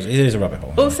negative. There, it is a rabbit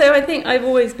hole. Also, I think I've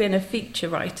always been a feature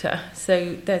writer,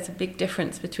 so there's a big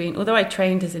difference between. Although I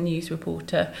trained as a news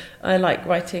reporter, I like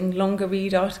writing longer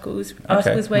read articles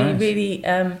where you really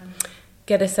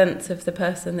get a sense of the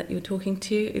person that you're talking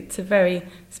to. It's a very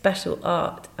special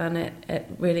art, and it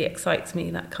really excites me,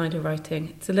 that kind of writing.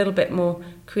 It's a little bit more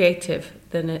creative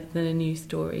than a news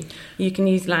story. You can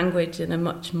use language in a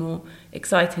much more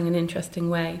exciting and interesting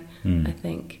way, I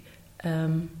think.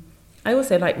 I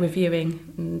also like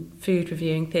reviewing, food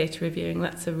reviewing, theatre reviewing.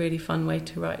 That's a really fun way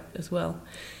to write as well.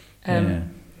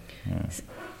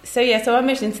 So our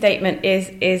mission statement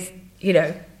is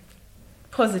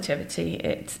positivity,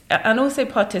 and also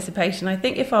participation. I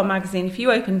think if our magazine, if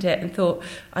you opened it and thought,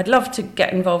 I'd love to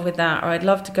get involved with that, or I'd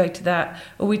love to go to that,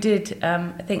 or we did,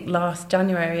 I think last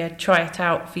January, a Try It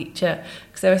Out feature,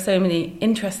 because there are so many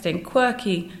interesting,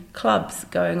 quirky clubs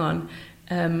going on,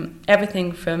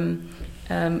 everything from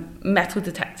metal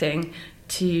detecting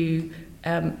to,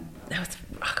 I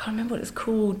can't remember what it's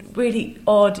called, really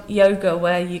odd yoga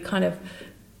where you kind of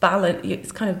balance,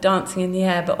 it's kind of dancing in the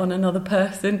air but on another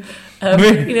person.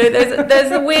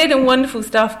 There's a weird and wonderful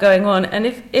stuff going on, and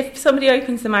if somebody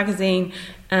opens the magazine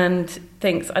and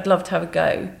thinks I'd love to have a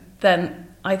go, then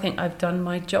I think I've done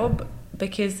my job,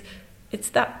 because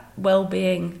it's that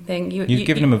well-being thing. You've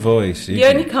given them a voice. You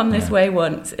only come this way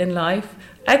once in life.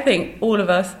 I think all of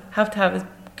us have to have as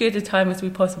good a time as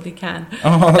we possibly can.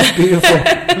 Oh, that's beautiful.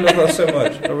 I love that so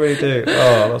much. I really do.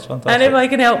 Oh, that's fantastic. And if I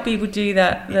can help people do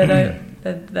that,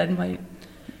 then my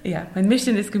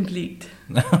mission is complete.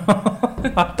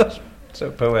 That's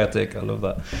so poetic. I love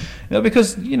that.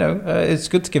 Because it's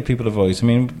good to give people a voice. I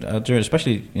mean,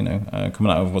 especially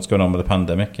coming out of what's going on with the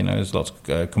pandemic. There's lots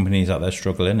of companies out there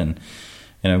struggling, and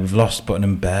we've lost Button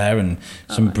and Bear and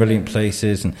some brilliant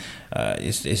places, and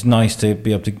it's nice to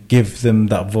be able to give them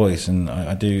that voice. And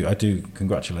I do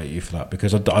congratulate you for that,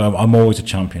 because I'm always a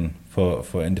champion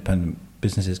for independent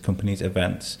businesses, companies,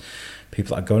 events,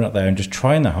 people that are going out there and just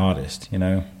trying their hardest,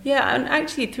 Yeah, and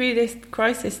actually through this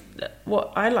crisis,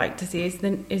 what I like to see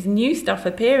is new stuff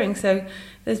appearing. So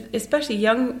there's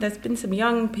there's been some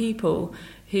young people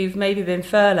who've maybe been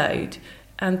furloughed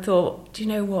and thought, do you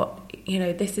know what,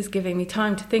 this is giving me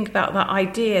time to think about that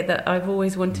idea that I've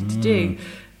always wanted to do.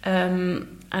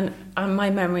 And my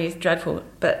memory is dreadful,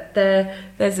 but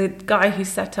there's a guy who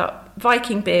set up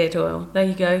Viking beard oil. There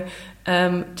you go.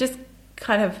 Just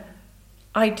kind of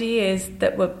ideas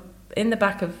that were in the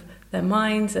back of their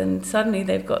minds, and suddenly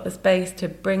they've got the space to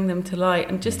bring them to light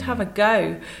and just have a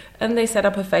go. And they set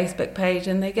up a Facebook page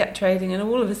and they get trading, and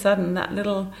all of a sudden that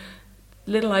little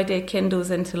idea kindles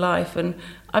into life. And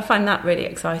I find that really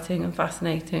exciting and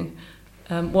fascinating,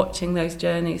 watching those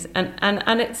journeys.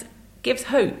 And it gives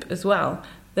hope as well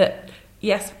that,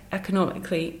 yes,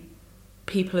 economically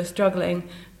people are struggling,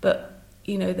 but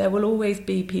there will always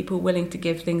be people willing to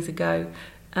give things a go.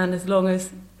 And as long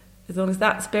as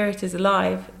that spirit is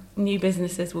alive, new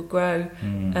businesses will grow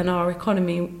and our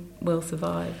economy will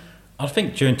survive. I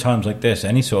think during times like this,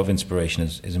 any sort of inspiration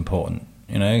is important,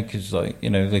 because like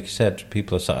you said,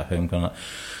 people are sat at home going like,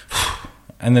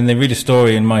 and then they read a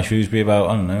story in My Shrewsbury about,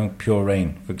 I don't know, Pure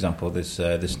Rain, for example, this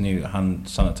new hand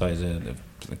sanitizer,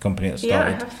 the company that started. Yeah,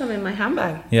 I have some in my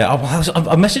handbag. Yeah, I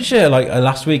messaged her like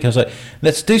last week. I was like,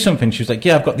 let's do something. She was like,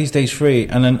 yeah, I've got these days free.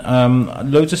 And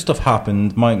then loads of stuff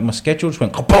happened. My schedule just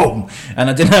went kaboom, and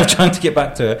I didn't have time to get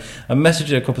back to her. I messaged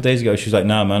her a couple of days ago. She was like,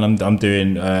 nah, man, I'm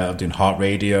doing Heart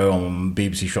Radio, I'm on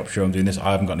BBC Shropshire, I'm doing this.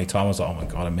 I haven't got any time. I was like, oh my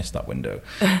God, I missed that window.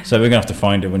 So we're going to have to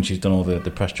find her when she's done all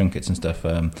the press junkets and stuff.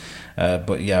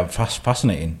 But yeah,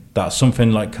 fascinating that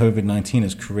something like COVID-19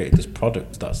 has created this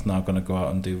product that's now going to go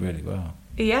out and do really well.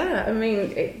 Yeah, I mean,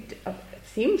 it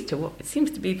seems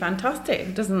to be fantastic.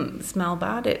 It doesn't smell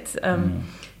bad. It's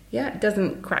it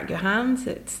doesn't crack your hands.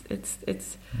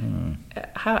 It's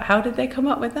how did they come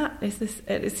up with that?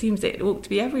 It seems it ought to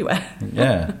be everywhere.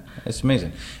 Yeah, it's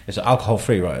amazing. It's alcohol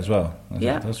free, right, as well?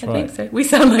 That's right. I think so. We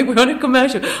sound like we're on a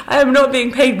commercial. I am not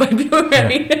being paid by Pure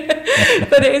Rain,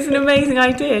 but it is an amazing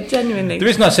idea, genuinely. The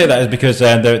reason I say that is because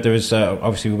there is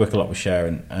obviously we work a lot with Cher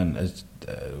and as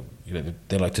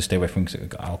they like to stay away from things that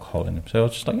got alcohol in them. So I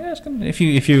was just like, yeah, it's good. If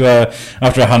you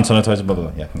after a hand sanitizer, blah blah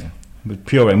blah, yeah. With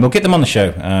Pure Rain, we'll get them on the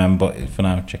show. But for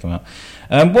now, check them out.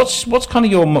 What's kind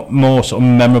of your more sort of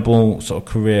memorable sort of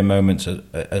career moments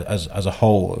as a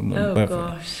whole?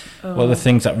 Gosh! What are the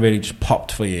things that really just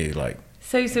popped for you? Like,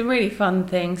 so some really fun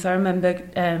things. I remember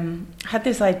had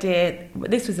this idea.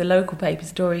 This was a local paper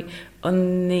story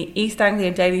on the East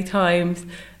Anglian Daily Times.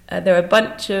 There were a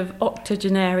bunch of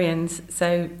octogenarians,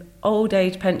 so old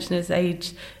age pensioners,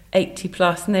 aged 80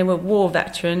 plus, and they were war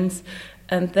veterans,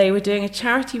 and they were doing a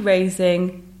charity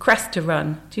raising Cresta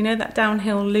run. Do you know that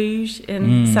downhill luge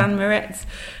in San Moritz?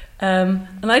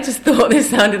 And I just thought this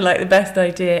sounded like the best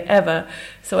idea ever.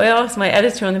 So I asked my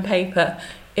editor on the paper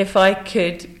if I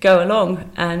could go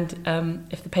along and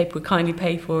if the paper would kindly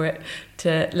pay for it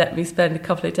to let me spend a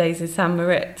couple of days in San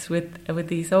Moritz with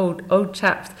these old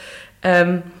chaps.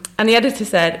 And the editor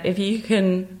said, if you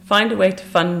can find a way to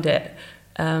fund it,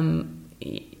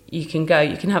 you can go,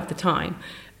 you can have the time.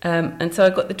 And so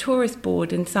I got the tourist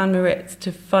board in San Moritz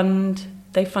to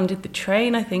they funded the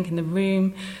train, I think, in the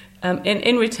room,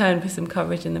 in return for some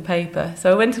coverage in the paper.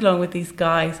 So I went along with these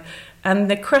guys,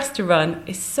 and the Cresta run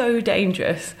is so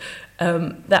dangerous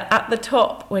that at the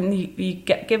top, when you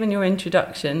get given your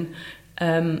introduction,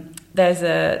 there's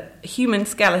a human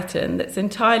skeleton that's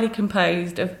entirely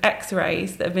composed of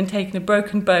x-rays that have been taken of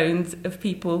broken bones of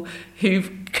people who've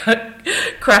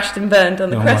crashed and burned on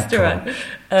the Cresta run.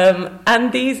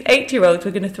 And these 8-year-olds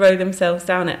were going to throw themselves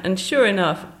down it. And sure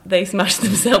enough, they smashed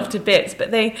themselves to bits.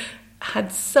 But they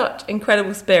had such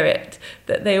incredible spirit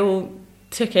that they all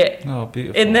took it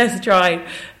in their stride.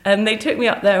 And they took me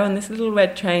up there on this little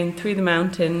red train through the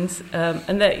mountains.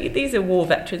 And these are war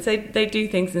veterans. They do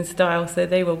things in style. So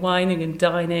they were whining and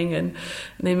dining, and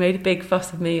they made a big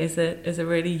fuss of me as a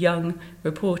really young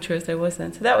reporter as I was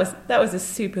then. So that was a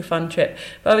super fun trip.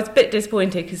 But I was a bit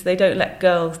disappointed because they don't let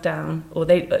girls down, or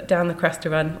they down the Cresta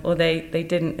run, or they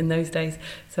didn't in those days.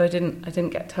 So I didn't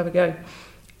get to have a go.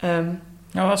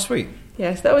 That's sweet.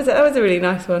 Yes, that was a really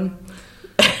nice one.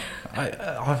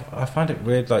 I find it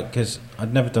weird, like, because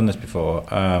I'd never done this before.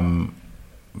 I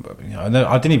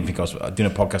didn't even think I was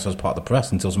doing a podcast as part of the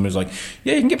press until somebody was like,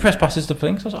 "Yeah, you can get press passes to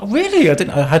things." I was like, "Oh, really?"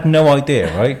 I had no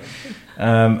idea, right?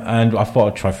 And I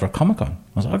thought I'd try for a Comic-Con. I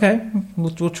was like, "Okay,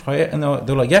 we'll try it." And they were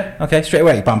like, "Yeah, okay, straight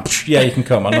away, bam, yeah, you can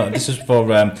come." I'm like, "This is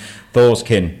for Thor's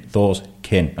kin."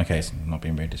 Okay, it's not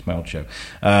being rude. It's my old show,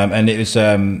 and it was.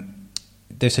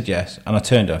 They said yes, and I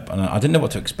turned up, and I didn't know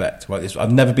what to expect. Right,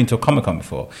 I've never been to a Comic-Con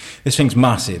before. This thing's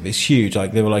massive, it's huge.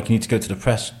 Like, they were like, you need to go to the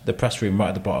press room right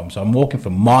at the bottom. So I'm walking for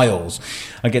miles.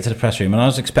 I get to the press room, and I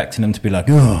was expecting them to be like,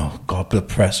 "Oh God, the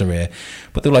press are here,"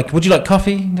 but they were like, "Would you like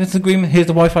coffee? There's the agreement. Here's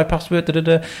the Wi-Fi password. Da, da,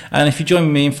 da. And if you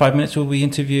join me in 5 minutes, we'll be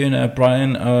interviewing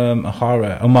Brian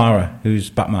O'Mara,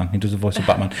 who's Batman. He does the voice of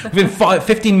Batman." Within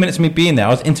 15 minutes of me being there, I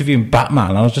was interviewing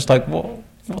Batman. I was just like,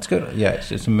 "What's going on?" Yeah,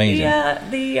 it's amazing.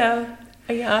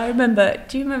 Yeah, I remember.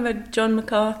 Do you remember John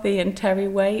McCarthy and Terry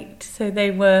Waite? So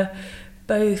they were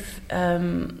both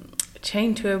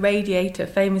chained to a radiator,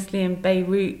 famously in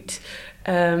Beirut.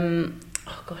 I don't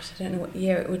know what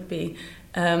year it would be.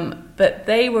 But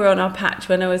they were on our patch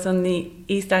when I was on the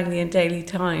East Anglian Daily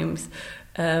Times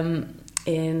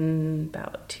in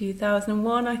about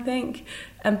 2001, I think.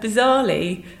 And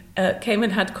bizarrely, came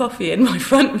and had coffee in my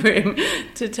front room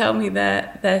to tell me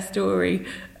their story.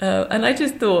 And I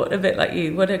just thought, a bit like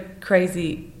you, what a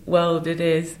crazy world it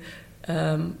is.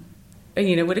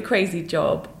 what a crazy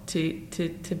job to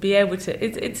be able to.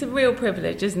 It's a real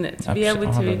privilege, isn't it, to be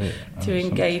able to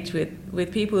engage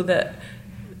with people that,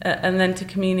 and then to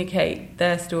communicate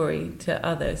their story to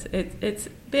others. It's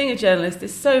being a journalist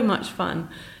is so much fun,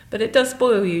 but it does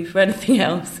spoil you for anything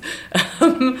else.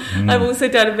 I've also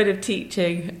done a bit of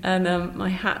teaching, and my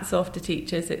hat's off to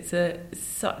teachers. It's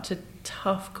such a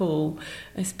tough call,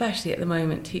 especially at the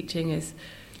moment. Teaching is.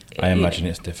 I imagine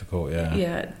it's difficult. Yeah.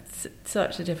 Yeah, it's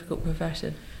such a difficult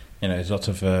profession. There's lots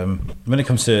of when it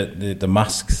comes to the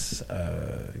masks,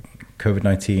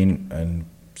 COVID-19 and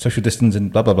social distance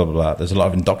and blah blah blah blah. There's a lot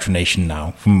of indoctrination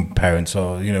now from parents.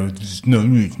 It's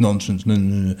nonsense.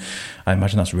 No. I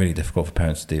imagine that's really difficult for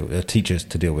parents to teachers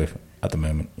to deal with at the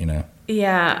moment.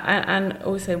 Yeah, and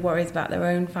also worries about their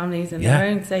own families and their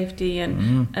own safety,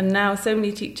 and now so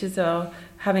many teachers are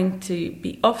having to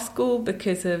be off school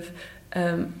because they've had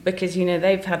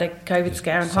a COVID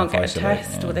scare and can't get a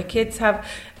test, or their kids have,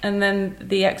 and then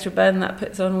the extra burden that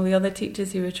puts on all the other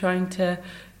teachers who are trying to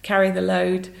carry the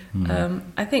load.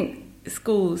 I think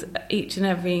schools, each and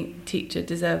every teacher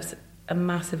deserves a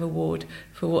massive award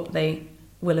for what they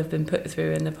will have been put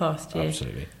through in the past year.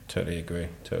 Absolutely, totally agree.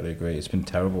 It's been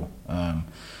terrible.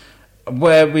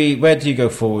 Where do you go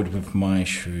forward with My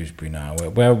Shrewsbury now?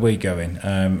 Where are we going?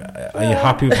 Are you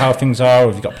happy with how things are, or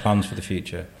have you got plans for the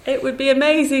future? It would be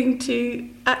amazing to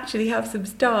actually have some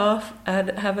staff and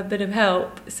have a bit of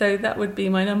help. So that would be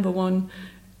my number one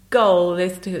goal,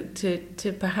 is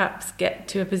to perhaps get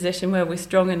to a position where we're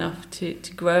strong enough to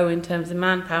grow in terms of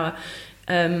manpower.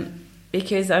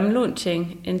 Because I'm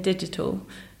launching in digital.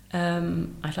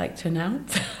 I'd like to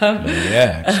announce.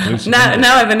 Exclusive.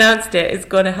 Now I've announced it. It's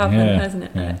got to happen, hasn't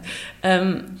it? Yeah.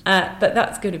 But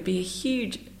that's going to be a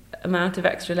huge amount of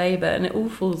extra labour, and it all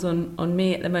falls on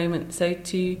me at the moment. So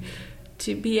to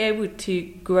be able to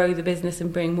grow the business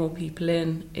and bring more people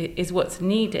in is what's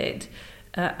needed.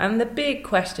 And the big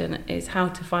question is how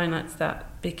to finance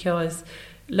that, because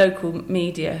local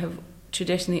media have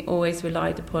traditionally always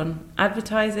relied upon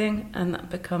advertising, and that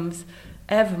becomes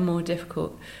ever more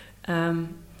difficult.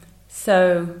 And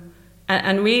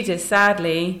readers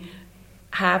sadly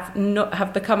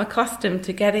have become accustomed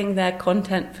to getting their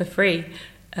content for free.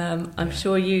 I'm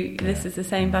sure this is the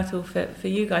same battle for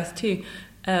you guys too.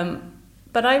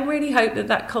 But I really hope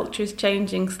that culture is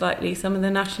changing slightly. Some of the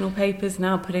national papers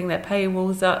now putting their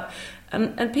paywalls up,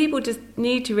 and people just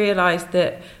need to realise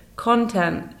that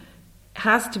content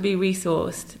has to be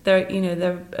resourced. There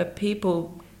are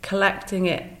people collecting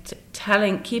it,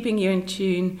 keeping you in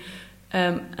tune,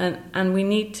 and we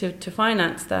need to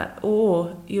finance that,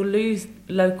 or you'll lose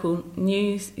local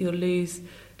news, you'll lose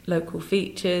local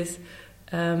features,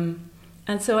 and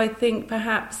so I think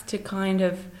perhaps to kind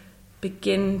of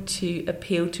begin to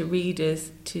appeal to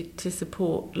readers to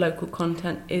support local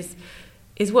content is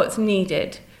what's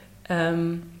needed.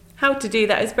 How to do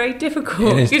that is very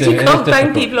difficult, because you can't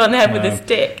bang people on the head with a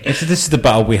stick. This is the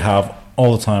battle we have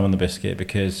all the time on the Biscuit,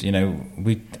 because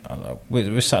we're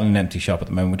sat in an empty shop at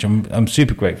the moment, which I'm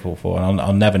super grateful for, and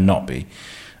I'll never not be.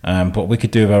 But we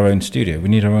could do with our own studio. We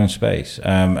need our own space,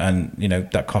 and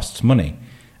that costs money.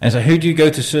 And it's like, who do you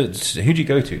go to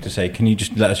say, can you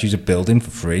just let us use a building for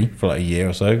free for like a year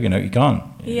or so? You can't.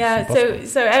 Yeah,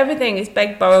 so everything is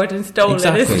begged, borrowed and stolen,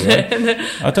 exactly, isn't it?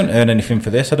 I don't earn anything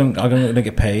for this. I don't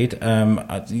get paid. This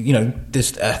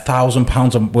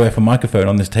 £1,000 worth of microphone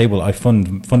on this table I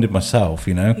funded myself,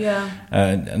 You're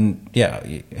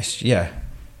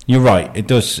right. It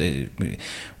does.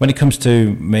 When it comes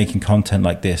to making content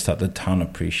like this that the town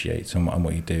appreciates and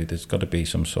what you do, there's got to be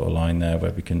some sort of line there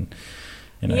where we can...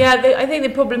 Yeah, I think the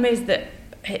problem is that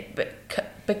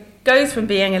it goes from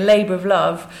being a labour of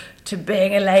love to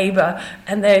being a labour,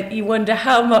 and then you wonder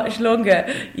how much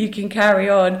longer you can carry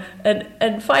on.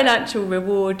 And financial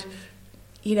reward,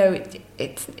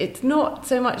 it's not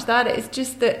so much that, it's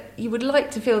just that you would like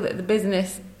to feel that the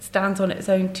business stands on its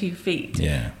own 2 feet,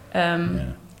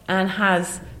 and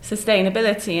has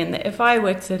sustainability, and that if I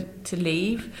were to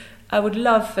leave, I would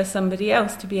love for somebody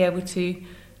else to be able to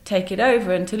take it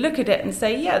over and to look at it and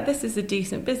say, yeah, this is a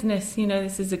decent business,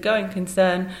 this is a going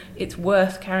concern, it's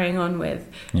worth carrying on with.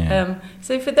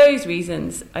 So for those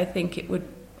reasons, I think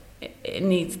it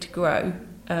needs to grow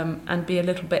and be a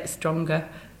little bit stronger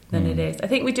than it is. I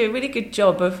think we do a really good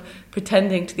job of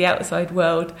pretending to the outside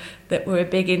world that we're a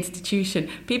big institution.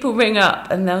 People ring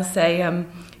up and they'll say,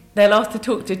 they'll ask to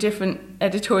talk to a different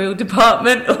editorial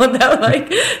department,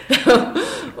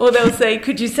 or they'll say,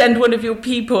 could you send one of your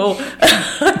people?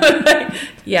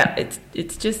 Yeah,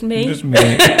 it's just me. Just me.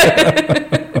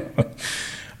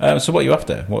 So what are you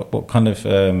after? What kind of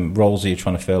roles are you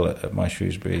trying to fill at My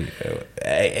Shrewsbury?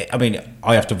 I mean,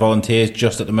 are you after volunteers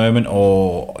just at the moment,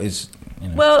 or is... You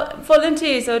know? Well,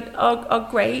 volunteers are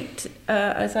great.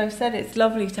 As I've said, it's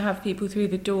lovely to have people through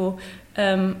the door.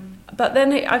 But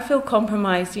then I feel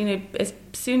compromised. You know, as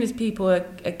soon as people are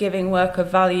giving work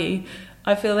of value,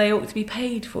 I feel they ought to be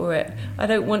paid for it. I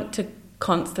don't want to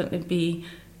constantly be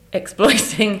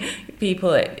exploiting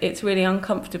people. It's really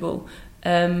uncomfortable.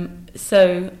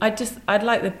 So I'd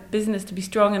like the business to be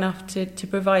strong enough to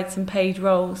provide some paid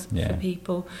roles for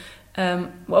people.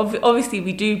 Well, obviously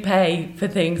we do pay for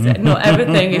things. Not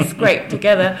everything is scraped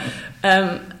together.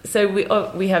 So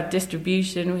we have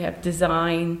distribution, we have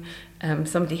design.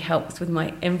 Somebody helps with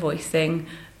my invoicing,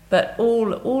 but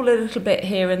all a little bit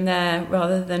here and there,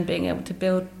 rather than being able to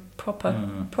build proper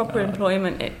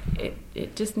employment.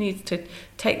 It just needs to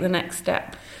take the next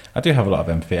step. I do have a lot of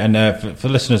empathy, and for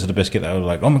listeners of the Biscuit that are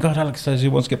like, "Oh my God, Alex says he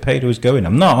wants to get paid, who's going?"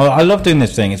 I'm not. I love doing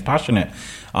this thing. It's passionate.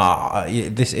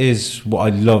 This is what I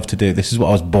love to do. This is what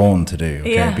I was born to do.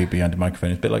 Okay, be behind the microphone.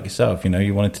 It's a bit like yourself. You know,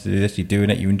 you wanted to do this. You're doing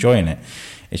it. You're enjoying it.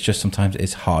 It's just sometimes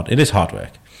it's hard. It is hard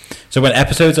work. So when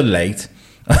episodes are late,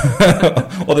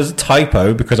 or there's a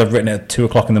typo because I've written it at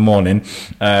 2:00 in the morning,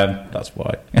 that's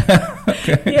why.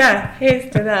 Yeah,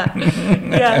 here's to that.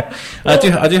 Yeah, well,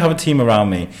 I do have a team around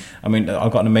me. I mean,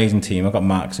 I've got an amazing team. I've got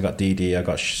Max, I've got Dee Dee, I've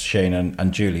got Shane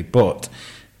and Julie, but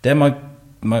they're my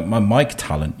mic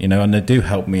talent, you know, and they do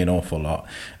help me an awful lot.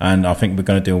 And I think we're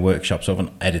going to do a workshop sort of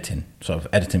on editing. Sort of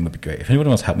editing would be great. If anyone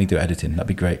wants to help me do editing, that'd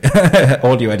be great.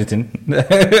 Audio editing.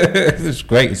 It's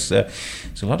great. It's a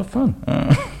lot of fun.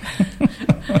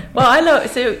 Well,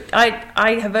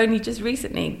 I have only just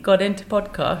recently got into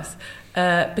podcasts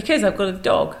because I've got a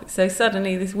dog. So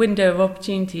suddenly this window of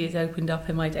opportunity has opened up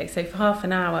in my day. So for half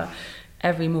an hour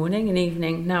every morning and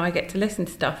evening, now I get to listen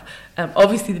to stuff.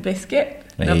 Obviously the Biscuit,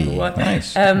 number one.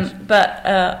 Nice. But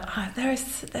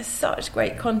there's such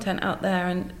great content out there,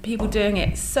 and people doing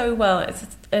it so well. It's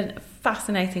a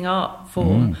fascinating art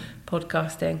form,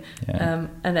 podcasting,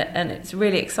 and it's a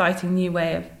really exciting new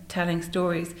way of telling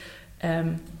stories.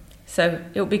 So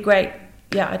it would be great.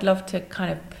 Yeah, I'd love to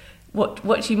kind of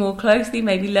watch you more closely,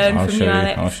 maybe learn from you,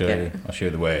 Alex. I'll show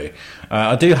you the way.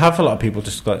 I do have a lot of people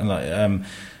just like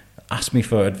ask me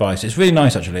for advice. It's really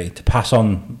nice actually to pass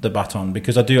on the baton,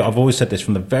 because I've always said this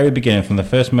from the very beginning, from the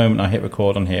first moment I hit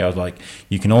record on here. I was like,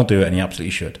 you can all do it, and you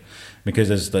absolutely should, because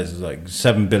there's like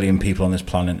 7 billion people on this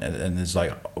planet, and there's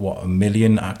like 1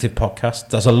 million active podcasts.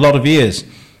 That's a lot of ears.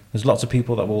 There's lots of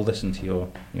people that will listen to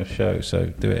your show, so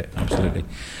do it, absolutely.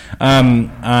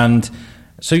 And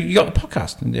so you got the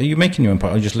podcast. Are you making your own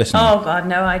podcast, or just listening? Oh God,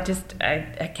 no! I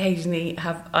occasionally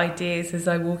have ideas as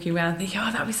I'm walking around, thinking,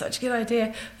 "Oh, that'd be such a good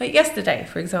idea." Like yesterday,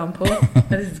 for example.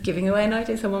 This is giving away an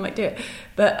idea. Someone might do it.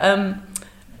 But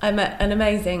I met an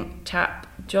amazing chap,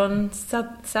 John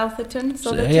Southerton.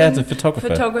 The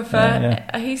photographer.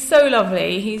 Yeah. He's so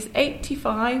lovely. He's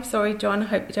 85. Sorry, John. I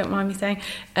hope you don't mind me saying.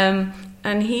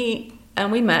 And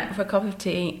we met for a cup of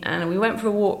tea, and we went for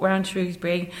a walk around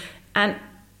Shrewsbury, and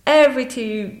every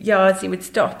 2 yards he would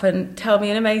stop and tell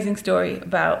me an amazing story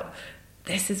about,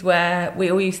 this is where we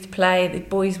all used to play, the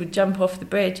boys would jump off the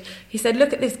bridge. He said,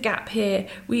 look at this gap here,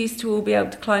 we used to all be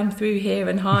able to climb through here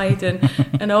and hide,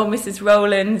 and old Mrs.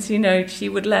 Rowlands, you know, she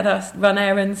would let us run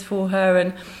errands for her,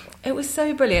 and it was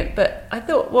so brilliant. But I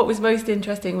thought what was most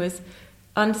interesting was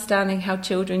understanding how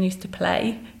children used to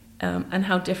play, and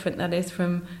how different that is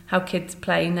from how kids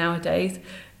play nowadays,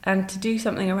 and to do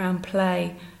something around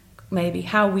play, maybe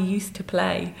how we used to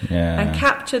play, and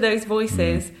capture those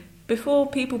voices before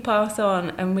people pass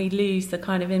on and we lose the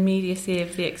kind of immediacy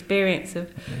of the experience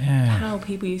of how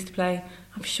people used to play.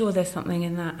 I'm sure there's something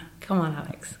in that. Come on,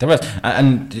 Alex. There was,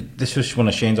 and this was one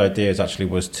of Shane's ideas. Actually,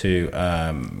 was to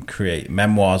create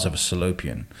memoirs of a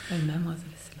Salopian. Oh, memoirs of a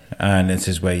Salopian. And this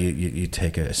is where you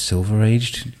take a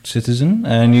silver-aged citizen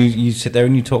and you sit there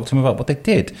and you talk to them about what they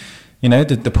did. You know,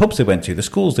 the pubs they went to, the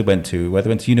schools they went to, where they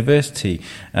went to university,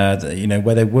 you know,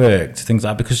 where they worked, things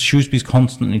like that, because Shrewsbury's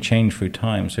constantly changed through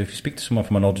time. So if you speak to someone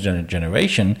from an older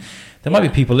generation, there might be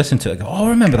people listening to it and go, oh, I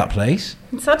remember that place.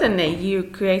 And suddenly you're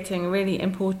creating a really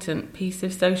important piece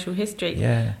of social history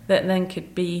that then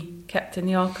could be kept in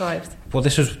the archives. Well,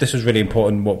 this was really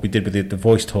important, what we did with the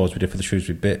voice tours we did for the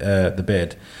Shrewsbury the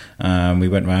bid. We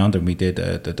went round and we did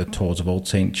the tours of Old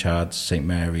St. Chad's, St.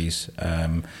 Mary's,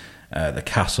 the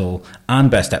castle, and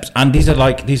Bear Steps, and these are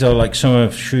like some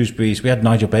of Shrewsbury's. We had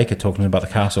Nigel Baker talking about the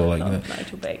castle. Like,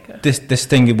 Nigel Baker. This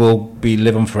thing will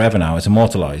live on forever now. It's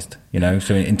immortalised. You know,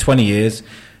 so in 20 years,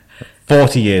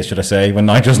 40 years, should I say, when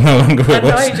Nigel's no longer with And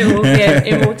us. Nigel will be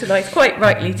immortalised, quite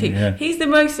rightly too. Yeah. He's the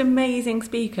most amazing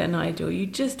speaker, Nigel. You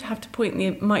just have to point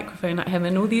the microphone at him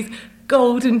and all these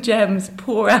golden gems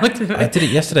pour out of it. I did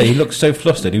it yesterday. He looked so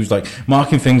flustered. He was like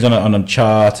marking things on a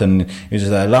chart, and it was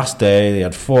their last day. They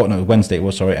had Wednesday it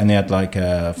was, sorry, and they had like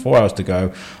 4 hours to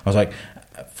go. I was like,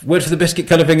 word for the biscuit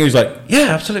kind of thing. He was like, yeah,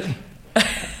 absolutely.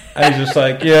 And he's just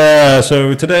like, yeah,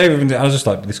 so today I was just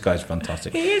like, this guy's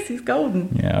fantastic. He is, he's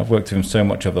golden. Yeah, I've worked with him so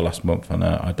much over the last month, and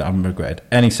I haven't regretted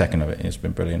any second of it. It's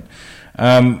been brilliant.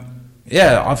 I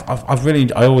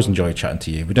always enjoy chatting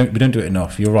to you. We don't do it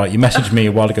enough. You're right. You messaged me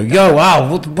a while ago. Yo,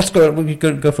 wow, what's going on? We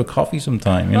could go for a coffee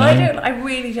sometime. You know? I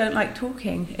really don't like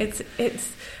talking.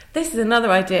 This is another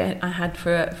idea I had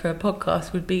for a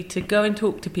podcast, would be to go and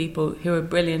talk to people who are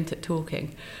brilliant at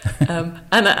talking,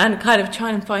 and kind of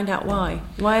try and find out why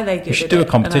are they good. You should do a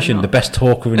competition, the best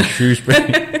talker in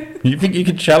Shrewsbury. You think you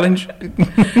could challenge?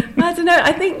 I don't know.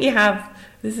 I think you have.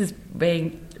 This is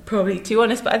being probably too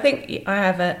honest, but I think I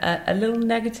have a little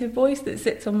negative voice that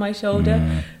sits on my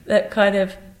shoulder that kind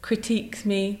of critiques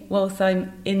me whilst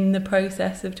I'm in the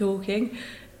process of talking,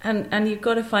 and you've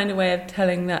got to find a way of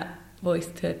telling that voice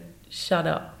to shut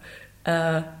up.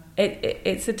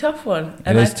 It's a tough one.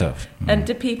 It is tough. And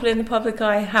do people in the public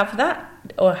eye have that,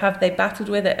 or have they battled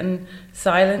with it and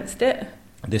silenced it?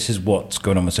 This is what's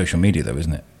going on with social media, though,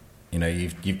 isn't it? You know,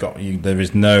 there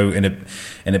is no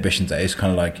inhibitions. There. It's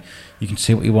kind of like you can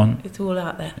see what you want. It's all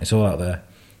out there. It's all out there.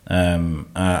 And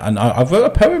I wrote a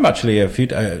poem actually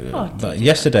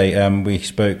yesterday. We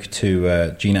spoke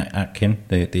to Gina Atkin,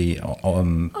 the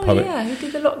poet. Yeah, who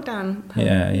did the lockdown poem.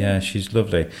 Yeah, she's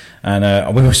lovely.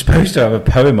 And we were supposed to have a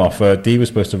poem off. Dee was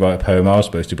supposed to write a poem. I was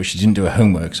supposed to, but she didn't do her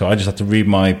homework, so I just had to read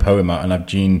my poem out and have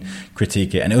Jean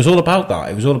critique it. And it was all about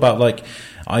that. It was all about, like,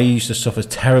 I used to suffer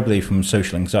terribly from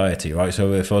social anxiety, right?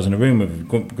 So if I was in a room with a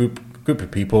group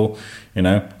of people, you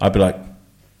know, I'd be like,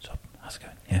 how's it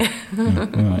going? Yeah.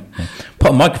 Right. Yeah.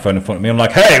 Put a microphone in front of me. I'm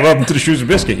like, hey, welcome to the Shrewsbury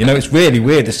Biscuit. You know, it's really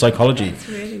weird, this psychology. It's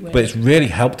really weird. But it's really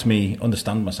helped me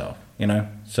understand myself, you know.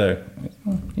 So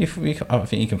I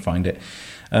think you can find it.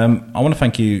 I want to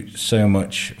thank you so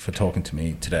much for talking to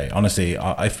me today. Honestly,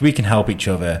 if we can help each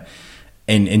other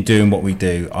in doing what we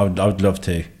do, I would love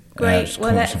to. Great.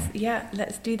 Well,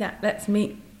 let's do that. Let's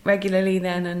meet regularly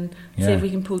then and see if we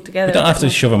can pull together. You don't have to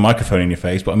shove a microphone in your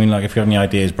face, but I mean, like, if you have any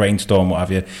ideas, brainstorm, what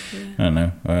have you. Yeah. I don't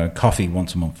know, coffee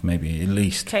once a month, maybe, at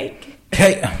least. Cake.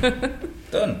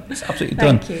 Done. It's absolutely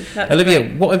done. Thank you. That's Olivia,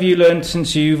 great. what have you learned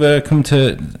since you've come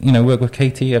to work with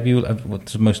Katy?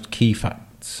 What's the most key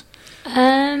facts?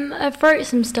 I've wrote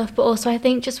some stuff, but also I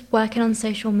think just working on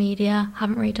social media.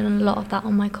 Haven't really done a lot of that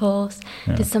on my course.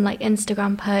 Yeah. Did some like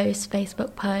Instagram posts,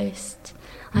 Facebook posts.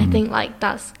 I think like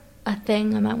that's a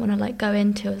thing I might want to like go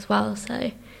into as well. So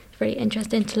it's really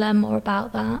interesting to learn more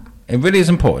about that. It really is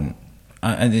important.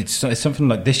 And it's something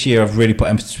like this year I've really put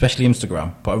emphasis, especially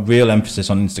Instagram, put a real emphasis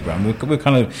on Instagram. We're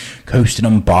kind of coasting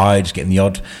on by, just getting the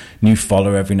odd new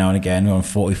follower every now and again. We're on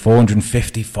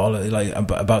 450 followers. Like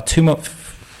about 3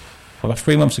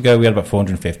 months ago, we had about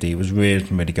 450. It was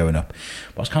really going up.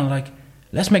 But I was kind of like,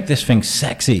 let's make this thing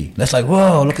sexy. Let's like,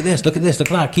 whoa, look at this, look at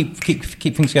that.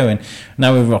 Keep things going.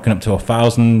 Now we're rocking up to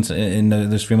 1,000 in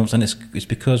those 3 months, and it's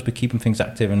because we're keeping things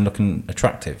active and looking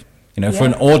attractive. You know, for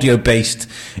an audio-based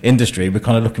industry, we're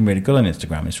kind of looking really good on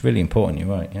Instagram. It's really important. You're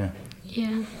right. Yeah.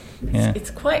 Yeah. Yeah. It's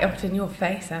quite often your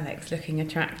face, Alex, looking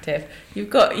attractive. You've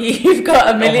got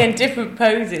a million different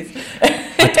poses.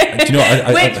 Do you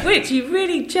know which you've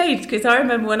really changed, because I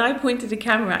remember when I pointed a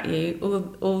camera at you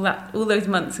all those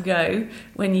months ago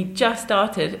when you just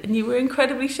started, and you were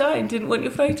incredibly shy and didn't want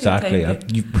your photo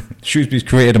taken. Shrewsbury's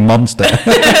created a monster.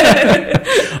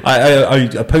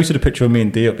 I posted a picture of me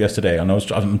and Dee up yesterday, and I was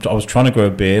trying to grow a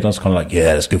beard. I was kind of like,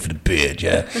 yeah, let's go for the beard,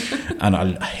 yeah. And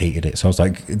I hated it, so I was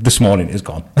like, this morning it's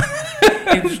gone.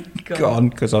 It's gone,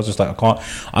 because I was just like,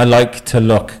 I like to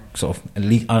look sort of, at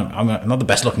least, I'm not the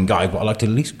best looking guy, but I like to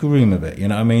at least groom a bit, you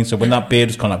know what I mean? So when that beard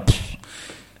was kind of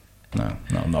like,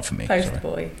 no, not for me. Poster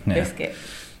boy, Biscuit.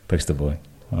 Poster boy.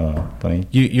 Oh, funny.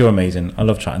 You're amazing. I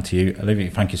love chatting to you.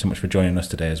 Olivia, thank you so much for joining us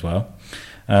today as well.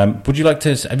 Would you like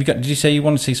to, did you say you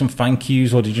want to see some thank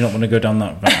yous, or did you not want to go down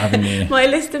that avenue? My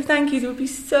list of thank yous would be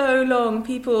so long.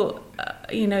 People,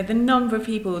 the number of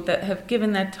people that have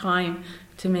given their time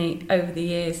to me over the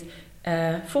years,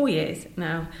 4 years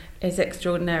now, is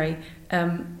extraordinary.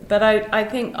 But I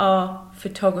think our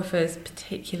photographers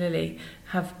particularly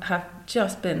have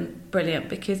just been brilliant,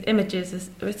 because images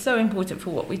are so important for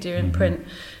what we do in print.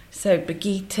 So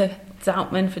Brigitte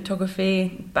Zoutman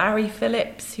photography, Barry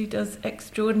Phillips, who does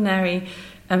extraordinary,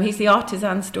 he's the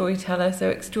artisan storyteller, so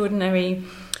extraordinary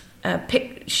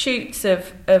shoots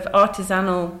of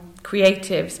artisanal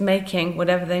creatives making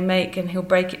whatever they make, and he'll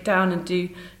break it down and do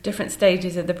different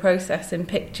stages of the process in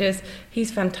pictures.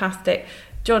 He's fantastic.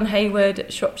 John Hayward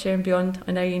at Shropshire and Beyond,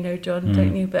 I know you know John,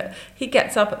 don't you? But he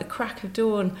gets up at the crack of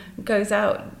dawn, goes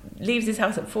out, leaves his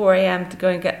house at 4 a.m. to go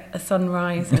and get a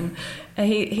sunrise, and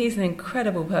he's an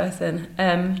incredible person.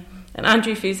 And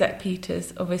Andrew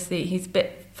Fuzek-Peters, obviously, he's a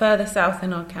bit further south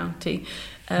in our county,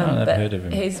 I've but heard of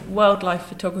him. his wildlife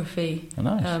photography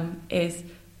Nice. is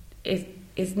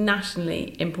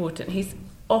nationally important. He's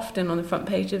often on the front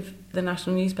page of the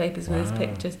national newspapers with his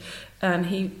pictures, and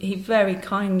he very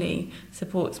kindly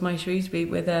supports My Shrewsbury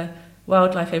with a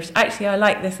wildlife image. Actually, I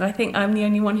like this, and I think I'm the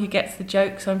only one who gets the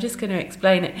joke, so I'm just going to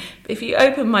explain it. If you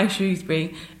open My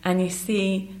Shrewsbury and you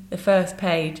see the first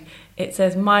page, it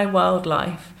says My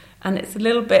Wildlife, and it's a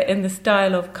little bit in the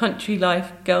style of Country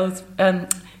Life Girls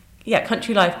and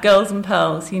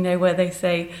Pearls, you know, where they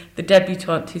say the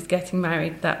debutante who's getting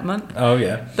married that month. Oh,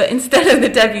 yeah. But instead of the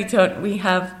debutante, we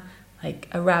have like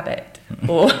a rabbit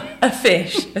or a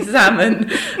fish, a salmon.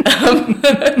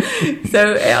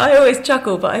 So I always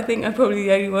chuckle, but I think I'm probably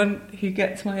the only one who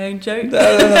gets my own joke.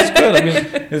 No, that's good. I mean,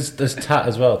 there's Tat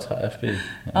as well, Tat FB.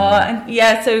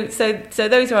 So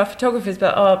those are our photographers,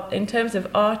 but in terms of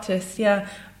artists,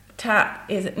 Tat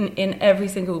is in every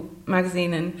single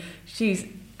magazine, and she's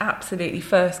absolutely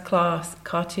first class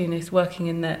cartoonist working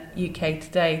in the UK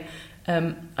today.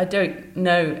 I don't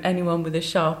know anyone with a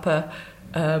sharper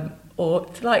or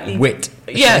slightly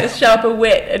sharper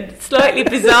wit, and slightly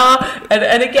bizarre.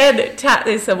 and again, Tat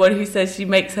is someone who says she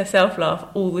makes herself laugh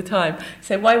all the time.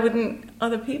 So why wouldn't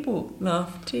other people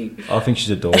laugh too? I think she's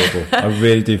adorable. I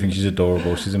really do think she's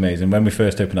adorable. She's amazing. When we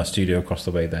first opened our studio across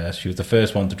the way there, she was the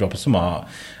first one to drop us some art,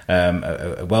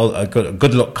 a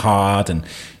good look card, and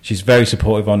she's very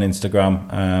supportive on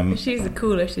Instagram. She's the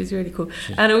coolest. She's really cool.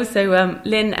 And also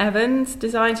Lynn Evans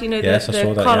designs, the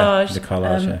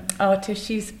collage, artist.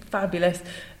 She's fabulous.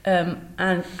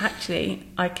 And actually,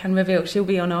 I can reveal she'll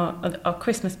be on our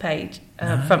Christmas page,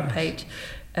 front page,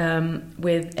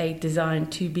 with a design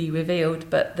to be revealed,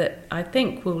 but that I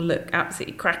think will look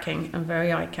absolutely cracking and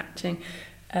very eye-catching.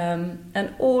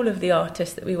 And all of the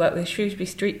artists that we work with, Shrewsbury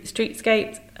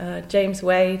Streetscape, James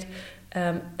Wade,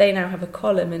 they now have a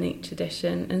column in each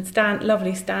edition, and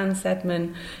lovely Stan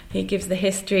Sedman, he gives the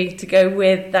history to go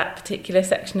with that particular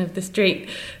section of the street.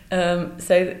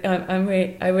 So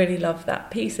I really love that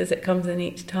piece as it comes in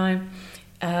each time.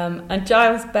 And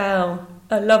Giles Bell,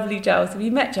 a lovely Giles. Have you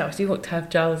met Giles? You ought to have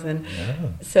Giles in.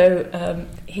 Yeah. So I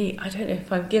don't know if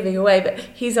I'm giving away, but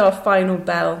he's our final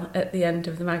bell at the end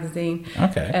of the magazine.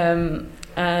 Okay.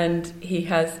 And he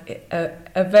has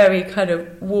a very kind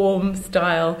of warm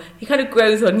style. He kind of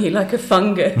grows on you like a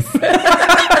fungus.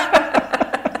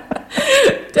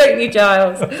 Don't you,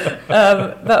 Giles?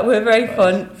 But we're very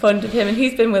fond of him, and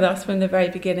he's been with us from the very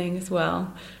beginning as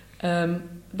well.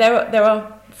 There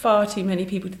are far too many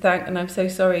people to thank, and I'm so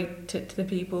sorry to the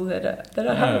people that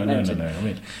I haven't mentioned. No. I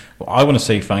mean, I want to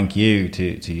say thank you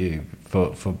to you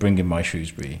for bringing My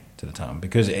Shrewsbury to the town,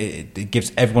 because it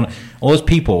gives everyone, all those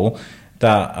people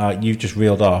that you've just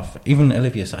reeled off, even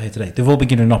Olivia sat here today, they've all been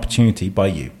given an opportunity by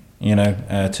you,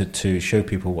 to show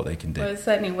people what they can do. Well, it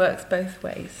certainly works both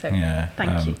ways, so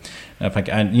thank you. Thank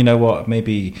you. And you know what,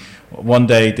 maybe one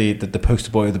day the poster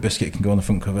boy of the Biscuit can go on the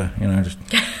front cover, just...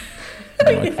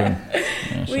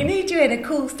 We need you in a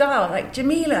cool style, like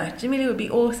Jamila. Jamila would be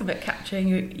awesome at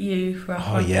capturing you for our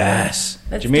podcast. Yes,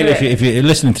 Jamila. If you're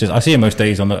listening to this, I see her most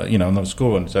days on the on the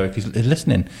school run. So if you're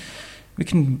listening, we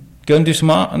can go and do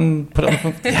some art and put it on the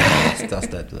front. Yes, that's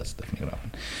definitely gonna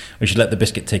happen. We should let the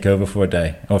Biscuit take over for a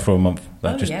day or for a month.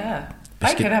 Biscuit,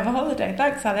 I could have a holiday.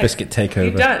 Thanks, Alex. Biscuit takeover.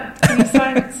 You don't. Can you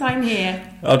sign here?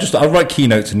 I'll write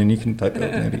keynotes and then you can type it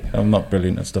up. Maybe I'm not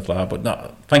brilliant at stuff like that, but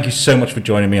no, thank you so much for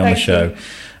joining me on the show,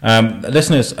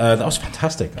 listeners. That was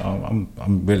fantastic. I'm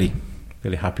really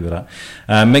happy with that.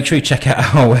 Make sure you check out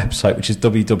our website, which is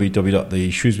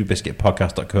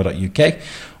www.theshrewsburybiscuitpodcast.co.uk.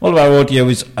 All of our audio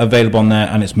is available on there,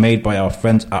 and it's made by our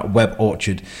friends at Web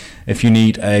Orchard. If you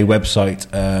need a website,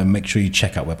 make sure you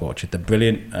check out Web Orchard. They're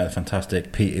brilliant,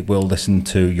 fantastic. Pete will listen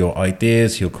to your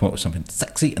ideas. He'll come up with something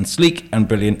sexy and sleek and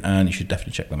brilliant, and you should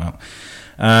definitely check them out.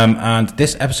 And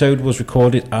this episode was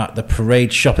recorded at the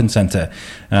Parade Shopping Centre.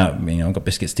 I've got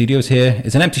Biscuit Studios here.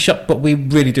 It's an empty shop, but we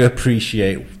really do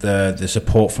appreciate the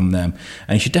support from them.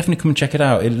 And you should definitely come and check it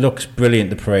out. It looks brilliant,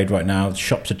 the Parade, right now. The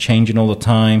shops are changing all the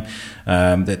time.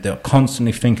 They're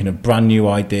constantly thinking of brand new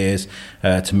ideas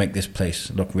to make this place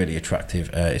look really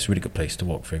attractive. It's a really good place to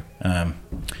walk through.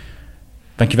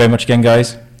 Thank you very much again,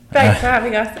 guys. Thanks for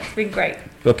having us. It's been great.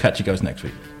 We'll catch you guys next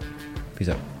week. Peace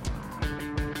out.